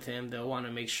patient with him. They'll want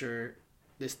to make sure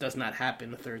this does not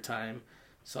happen the third time.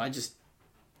 So I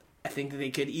think that they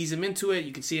could ease him into it.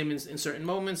 You could see him in certain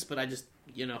moments, but I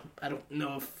don't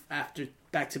know if after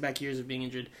back-to-back years of being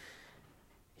injured,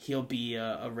 he'll be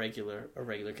a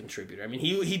regular contributor. I mean,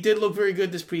 he did look very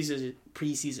good this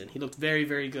preseason. He looked very,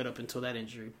 very good up until that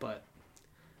injury, but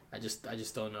I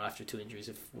just don't know after 2 injuries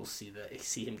if we'll see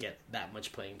him get that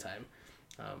much playing time,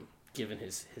 given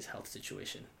his health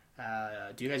situation.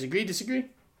 Do you guys agree, disagree?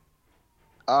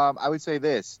 I would say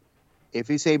this. If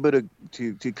he's able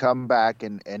to come back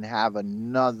and have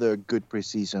another good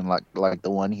preseason like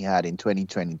the one he had in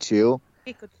 2022,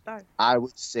 he could start. I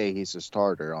would say he's a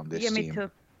starter on this team. Me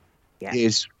too. Yeah.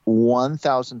 He's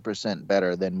 1,000%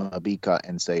 better than Mabika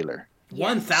and Sailor.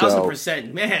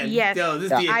 1,000%, man. Yes,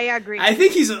 I agree. I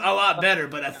think he's a lot better,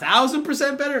 but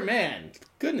 1,000% better, man.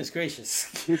 Goodness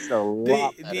gracious. He's a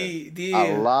lot better.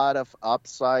 A lot of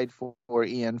upside for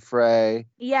Ian Frey.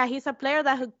 Yeah, he's a player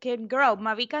that can grow.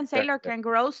 Mavika and Sailor can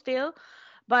grow still,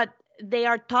 but they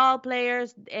are tall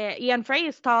players. Ian Frey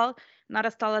is tall, not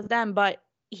as tall as them, but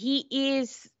he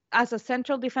is, as a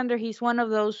central defender, he's one of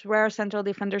those rare central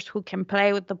defenders who can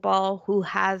play with the ball,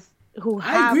 I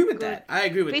agree with that.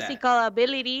 Physical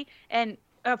ability. And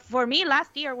for me,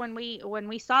 last year when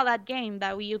we saw that game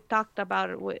that you talked about,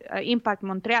 Impact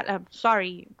Montreal.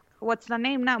 What's the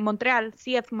name now? Montreal,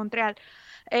 CF Montreal.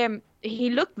 He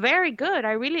looked very good.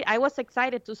 I was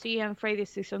excited to see him play this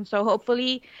season. So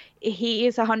hopefully he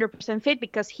is 100% fit,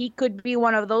 because he could be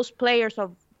one of those players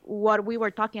of what we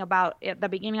were talking about at the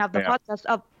beginning of the podcast,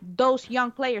 of those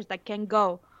young players that can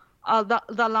go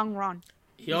the long run.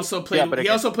 He also played. He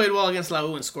also played well against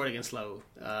Lau and scored against Lau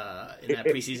in that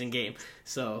preseason game.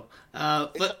 So,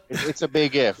 but it's a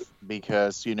big if,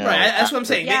 because right. That's what I'm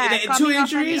saying. Yeah, 2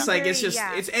 injuries, like it's just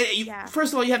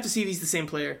First of all, you have to see if he's the same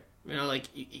player. Like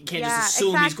you can't just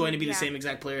assume he's going to be the same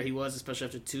exact player he was, especially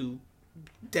after 2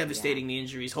 devastating knee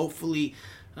injuries. Hopefully,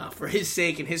 for his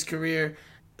sake and his career,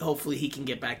 hopefully he can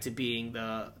get back to being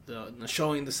the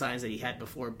showing the signs that he had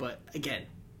before. But again,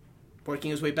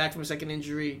 working his way back from a second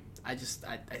injury, I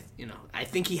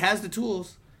think he has the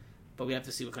tools, but we have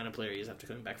to see what kind of player he is after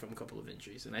coming back from a couple of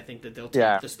injuries. And I think that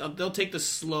they'll take the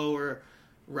slower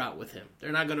route with him.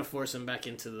 They're not going to force him back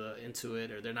into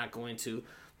it, or they're not going to.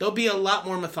 They'll be a lot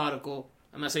more methodical.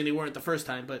 I'm not saying they weren't the first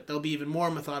time, but they'll be even more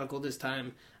methodical this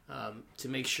time to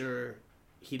make sure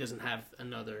he doesn't have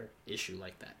another issue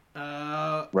like that.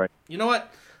 Right. You know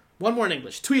what? One more in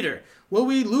English. Tweeter. Will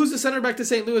we lose the center back to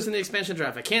St. Louis in the expansion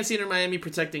draft? I can't see Inter Miami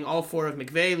protecting all 4 of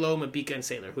McVay, Lowe, Mabika, and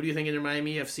Sailor. Who do you think Inter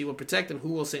Miami FC will protect, and who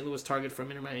will St. Louis target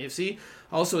from Inter Miami FC?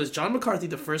 Also, is John McCarthy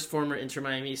the first former Inter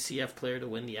Miami CF player to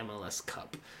win the MLS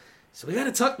Cup? So we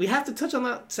have to touch on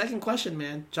that second question,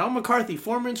 man. John McCarthy,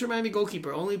 former Inter Miami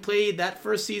goalkeeper, only played that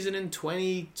first season in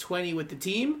 2020 with the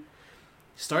team.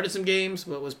 Started some games,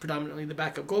 but was predominantly the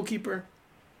backup goalkeeper.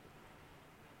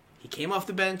 He came off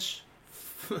the bench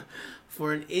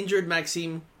for an injured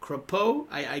Maxime Crepeau.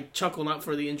 I chuckle not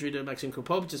for the injury to Maxime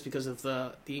Crepeau, but just because of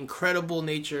the incredible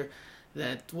nature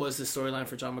that was the storyline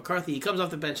for John McCarthy. He comes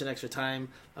off the bench in extra time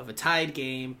of a tied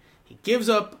game. He gives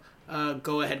up a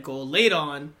go-ahead goal late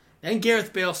on. Then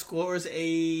Gareth Bale scores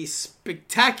a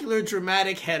spectacular,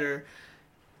 dramatic header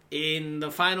in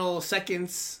the final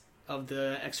seconds of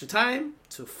the extra time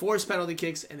to force penalty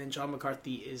kicks, and then John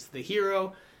McCarthy is the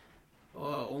hero.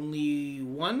 Only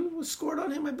 1 was scored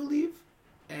on him, I believe,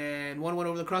 and 1 went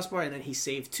over the crossbar, and then he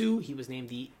saved 2. He was named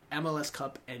the MLS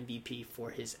Cup MVP for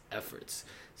his efforts.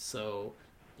 So,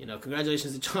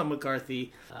 congratulations to John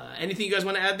McCarthy. Anything you guys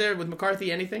want to add there with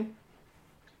McCarthy? Anything?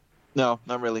 No,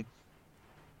 not really.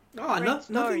 Oh,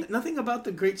 nothing about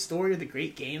the great story or the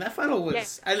great game. That final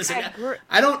was. I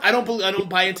don't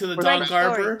buy into the Don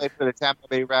Garber. For the Tampa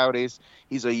Bay Rowdies,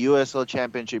 he's a USL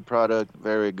Championship product.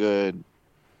 Very good.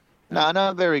 No,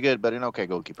 not very good, but an okay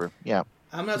goalkeeper. Yeah,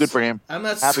 good for him. I'm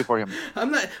not happy for him.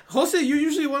 I'm not. Jose, you're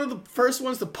usually one of the first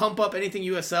ones to pump up anything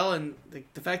USL, and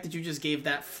the fact that you just gave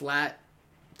that flat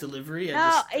delivery.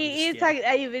 It's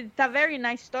a very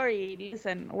nice story.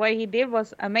 Listen, what he did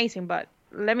was amazing, but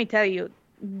let me tell you,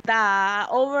 the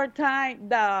overtime,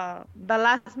 the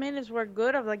last minutes were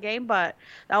good of the game, but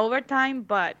the overtime,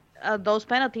 those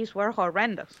penalties were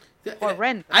horrendous.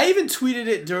 Horrendous. I even tweeted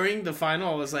it during the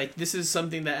final. I was like, this is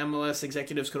something that MLS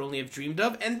executives could only have dreamed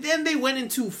of. And then they went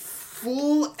into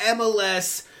full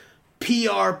MLS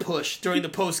PR push during the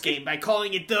post game by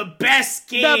calling it the best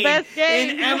game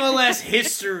in MLS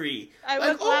history.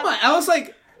 I was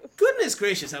like, goodness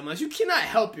gracious, MLS, you cannot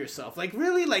help yourself. Like,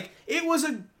 really? Like, it was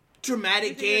a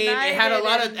dramatic game. It had a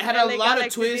lot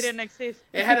of twists.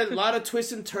 It had a lot of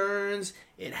twists and turns.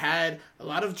 It had a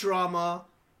lot of drama,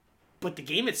 but the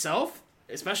game itself,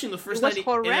 especially in the first 90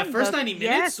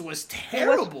 minutes, was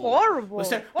terrible. It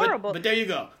was horrible. But there you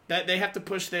go. That they have to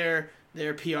push their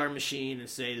PR machine and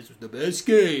say this was the best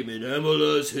game in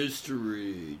MLS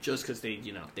history, just because they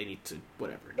need to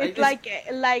whatever. It's like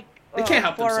they can't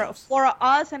help themselves. For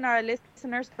us and our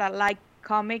listeners that like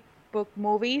comic book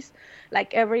movies,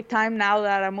 like every time now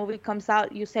that a movie comes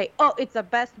out, you say, "Oh, it's the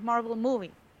best Marvel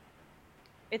movie."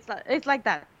 It's like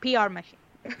that PR machine.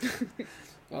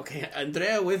 Okay,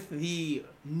 Andrea with the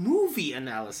movie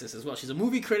analysis as well. She's a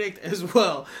movie critic as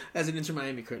well as an Inter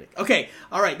Miami critic. Okay,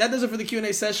 all right, that does it for the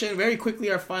Q&A session. Very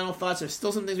quickly, our final thoughts. There's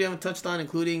still some things we haven't touched on,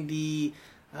 including the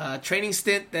training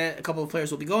stint that a couple of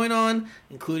players will be going on,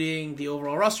 including the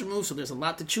overall roster move, so there's a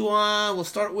lot to chew on. We'll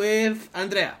start with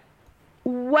Andrea.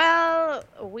 Well,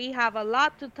 we have a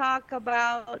lot to talk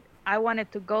about. I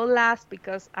wanted to go last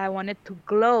because I wanted to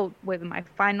gloat with my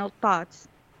final thoughts.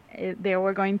 They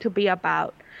were going to be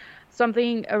about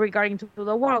something regarding to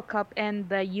the World Cup and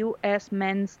the U.S.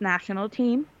 men's national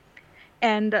team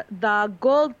and the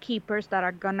goalkeepers that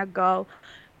are going to go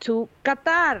to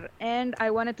Qatar. And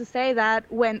I wanted to say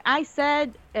that when I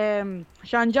said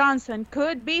Sean Johnson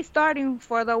could be starting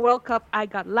for the World Cup, I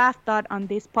got laughed at on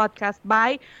this podcast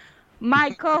by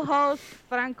my co-host,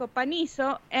 Franco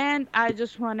Panizo, and I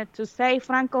just wanted to say,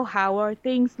 Franco, how are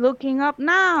things looking up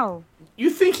now? You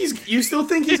still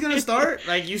think he's going to start?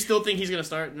 Like, you still think he's going to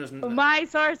start? My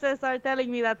sources are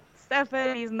telling me that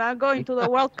Stefan is not going to the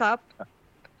World Cup,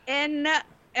 and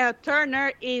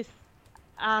Turner is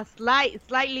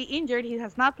slightly injured. He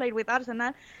has not played with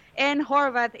Arsenal, and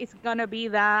Horvath is going to be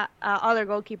the other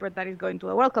goalkeeper that is going to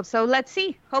the World Cup. So let's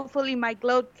see. Hopefully my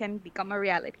gloat can become a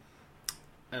reality.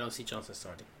 I don't see Johnson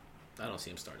starting. I don't see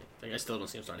him starting. Like, I still don't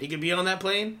see him starting. He could be on that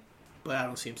plane, but I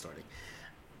don't see him starting.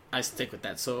 I stick with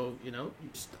that. So,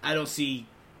 I don't see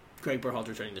Greg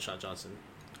Berhalter turning to Sean Johnson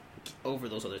over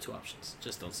those other two options.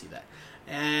 Just don't see that.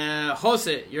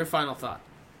 Jose, your final thought.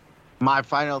 My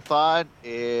final thought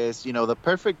is, the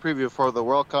perfect preview for the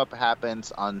World Cup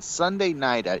happens on Sunday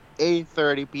night at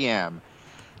 8:30 p.m.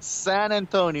 San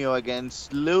Antonio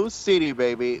against Lou City,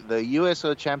 baby. The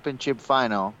USL Championship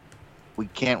final. We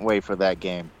can't wait for that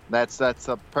game. That's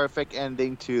a perfect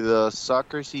ending to the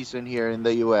soccer season here in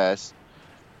the U.S.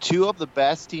 Two of the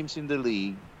best teams in the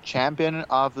league, champion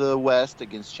of the West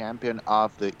against champion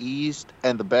of the East,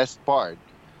 and the best part,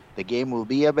 the game will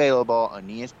be available on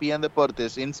ESPN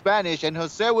Deportes in Spanish, and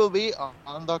Jose will be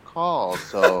on the call.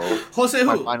 So Jose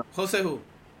who?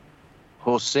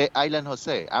 Jose Island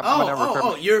Jose.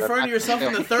 You're referring to yourself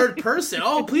in the third person.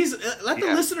 Oh, please let the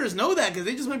listeners know that, because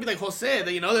they just might be like Jose.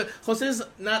 That Jose's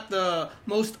not the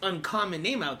most uncommon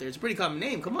name out there. It's a pretty common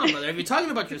name. Come on, brother. If you're talking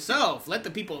about yourself, let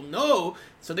the people know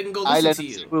so they can go listen Island to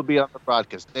you. Will be on the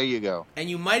broadcast. There you go. And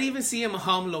you might even see him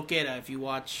hum Loquera if you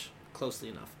watch closely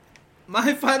enough.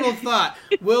 My final thought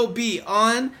will be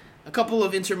on a couple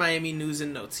of Inter Miami news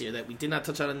and notes here that we did not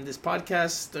touch on in this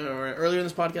podcast or earlier in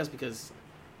this podcast because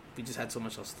we just had so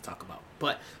much else to talk about.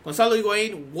 But Gonzalo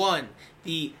Higuain won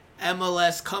the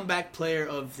MLS Comeback Player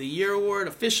of the Year award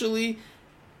officially.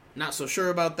 Not so sure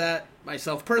about that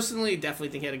myself personally. Definitely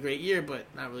think he had a great year, but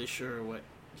not really sure what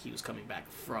he was coming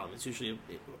back from. It's usually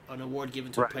an award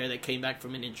given to a player that came back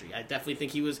from an injury. I definitely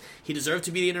think he deserved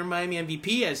to be the Inter Miami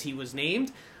MVP as he was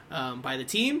named by the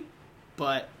team,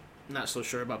 but not so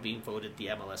sure about being voted the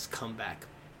MLS Comeback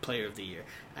Player of the Year.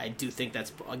 I do think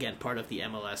that's, again, part of the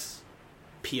MLS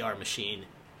PR machine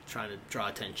trying to draw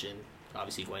attention.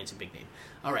 Obviously, Higuain's a big name.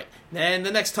 All right, then the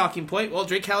next talking point. Well,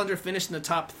 Drake Callender finished in the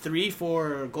top 3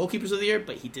 for goalkeepers of the year,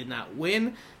 but he did not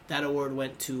win. That award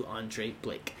went to Andre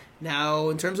Blake. Now,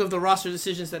 in terms of the roster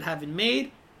decisions that have been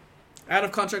made, out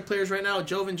of contract players right now,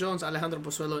 Jovan Jones, Alejandro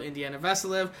Pozuelo, Indiana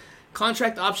Vassilev.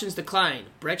 Contract options decline.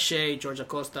 Brek Shea, George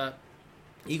Acosta,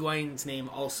 Higuain's name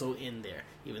also in there,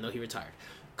 even though he retired.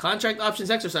 Contract options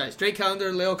exercised. Drake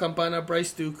Callender, Leo Campana,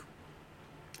 Bryce Duke,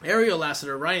 Ariel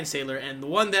Lassiter, Ryan Saylor, and the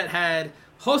one that had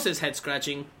Jose's head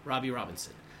scratching, Robbie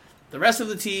Robinson. The rest of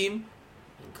the team,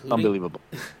 unbelievable.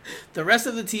 The rest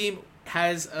of the team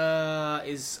is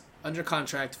under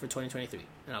contract for 2023,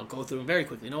 and I'll go through them very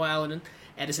quickly. Noah Allen,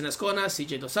 Edison Ascona,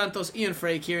 CJ Dos Santos, Ian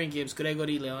Frey, Kieran Gibbs,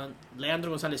 Gregory,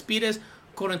 Leandro Gonzalez Pires,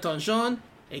 Corentin Jean,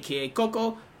 a.k.a.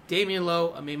 Coco, Damian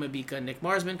Lowe, Amema Bika, Nick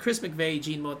Marsman, Chris McVeigh,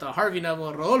 Gene Mota, Harvey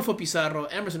Neville, Rodolfo Pizarro,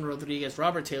 Emerson Rodriguez,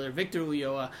 Robert Taylor, Victor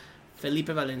Ulloa, Felipe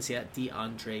Valencia,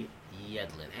 DeAndre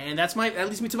Yedlin. And that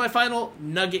leads me to my final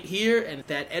nugget here, and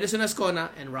that Edison Ascona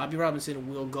and Robbie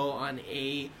Robinson will go on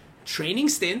a training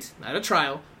stint, not a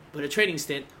trial, but a training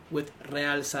stint with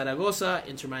Real Zaragoza,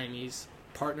 Inter Miami's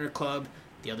partner club,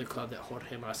 the other club that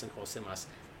Jorge Mas and Jose Mas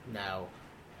now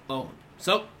own.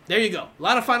 So, there you go. A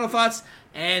lot of final thoughts,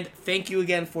 and thank you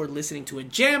again for listening to a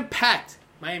jam-packed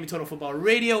Miami Total Football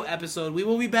Radio episode. We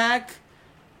will be back,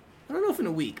 I don't know if in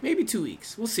a week, maybe 2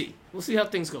 weeks. We'll see. We'll see how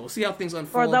things go. We'll see how things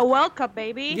unfold. For the World Cup,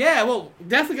 baby. Yeah, well,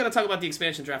 definitely going to talk about the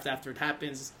expansion draft after it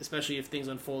happens, especially if things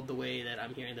unfold the way that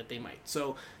I'm hearing that they might.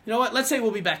 So, you know what? Let's say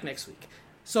we'll be back next week.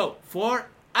 So, for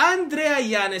Andrea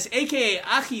Llanes, a.k.a.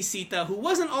 Ajicita, who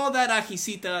wasn't all that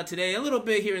Ajicita today, a little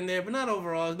bit here and there, but not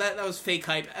overall. That was fake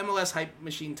hype, MLS hype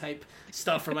machine type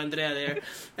stuff from Andrea there.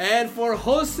 And for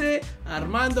Jose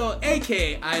Armando,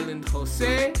 a.k.a. Island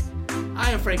Jose,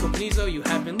 I am Franco Panizo. You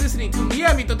have been listening to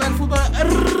Miami Total Football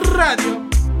Radio.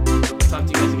 Talk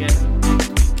to you guys again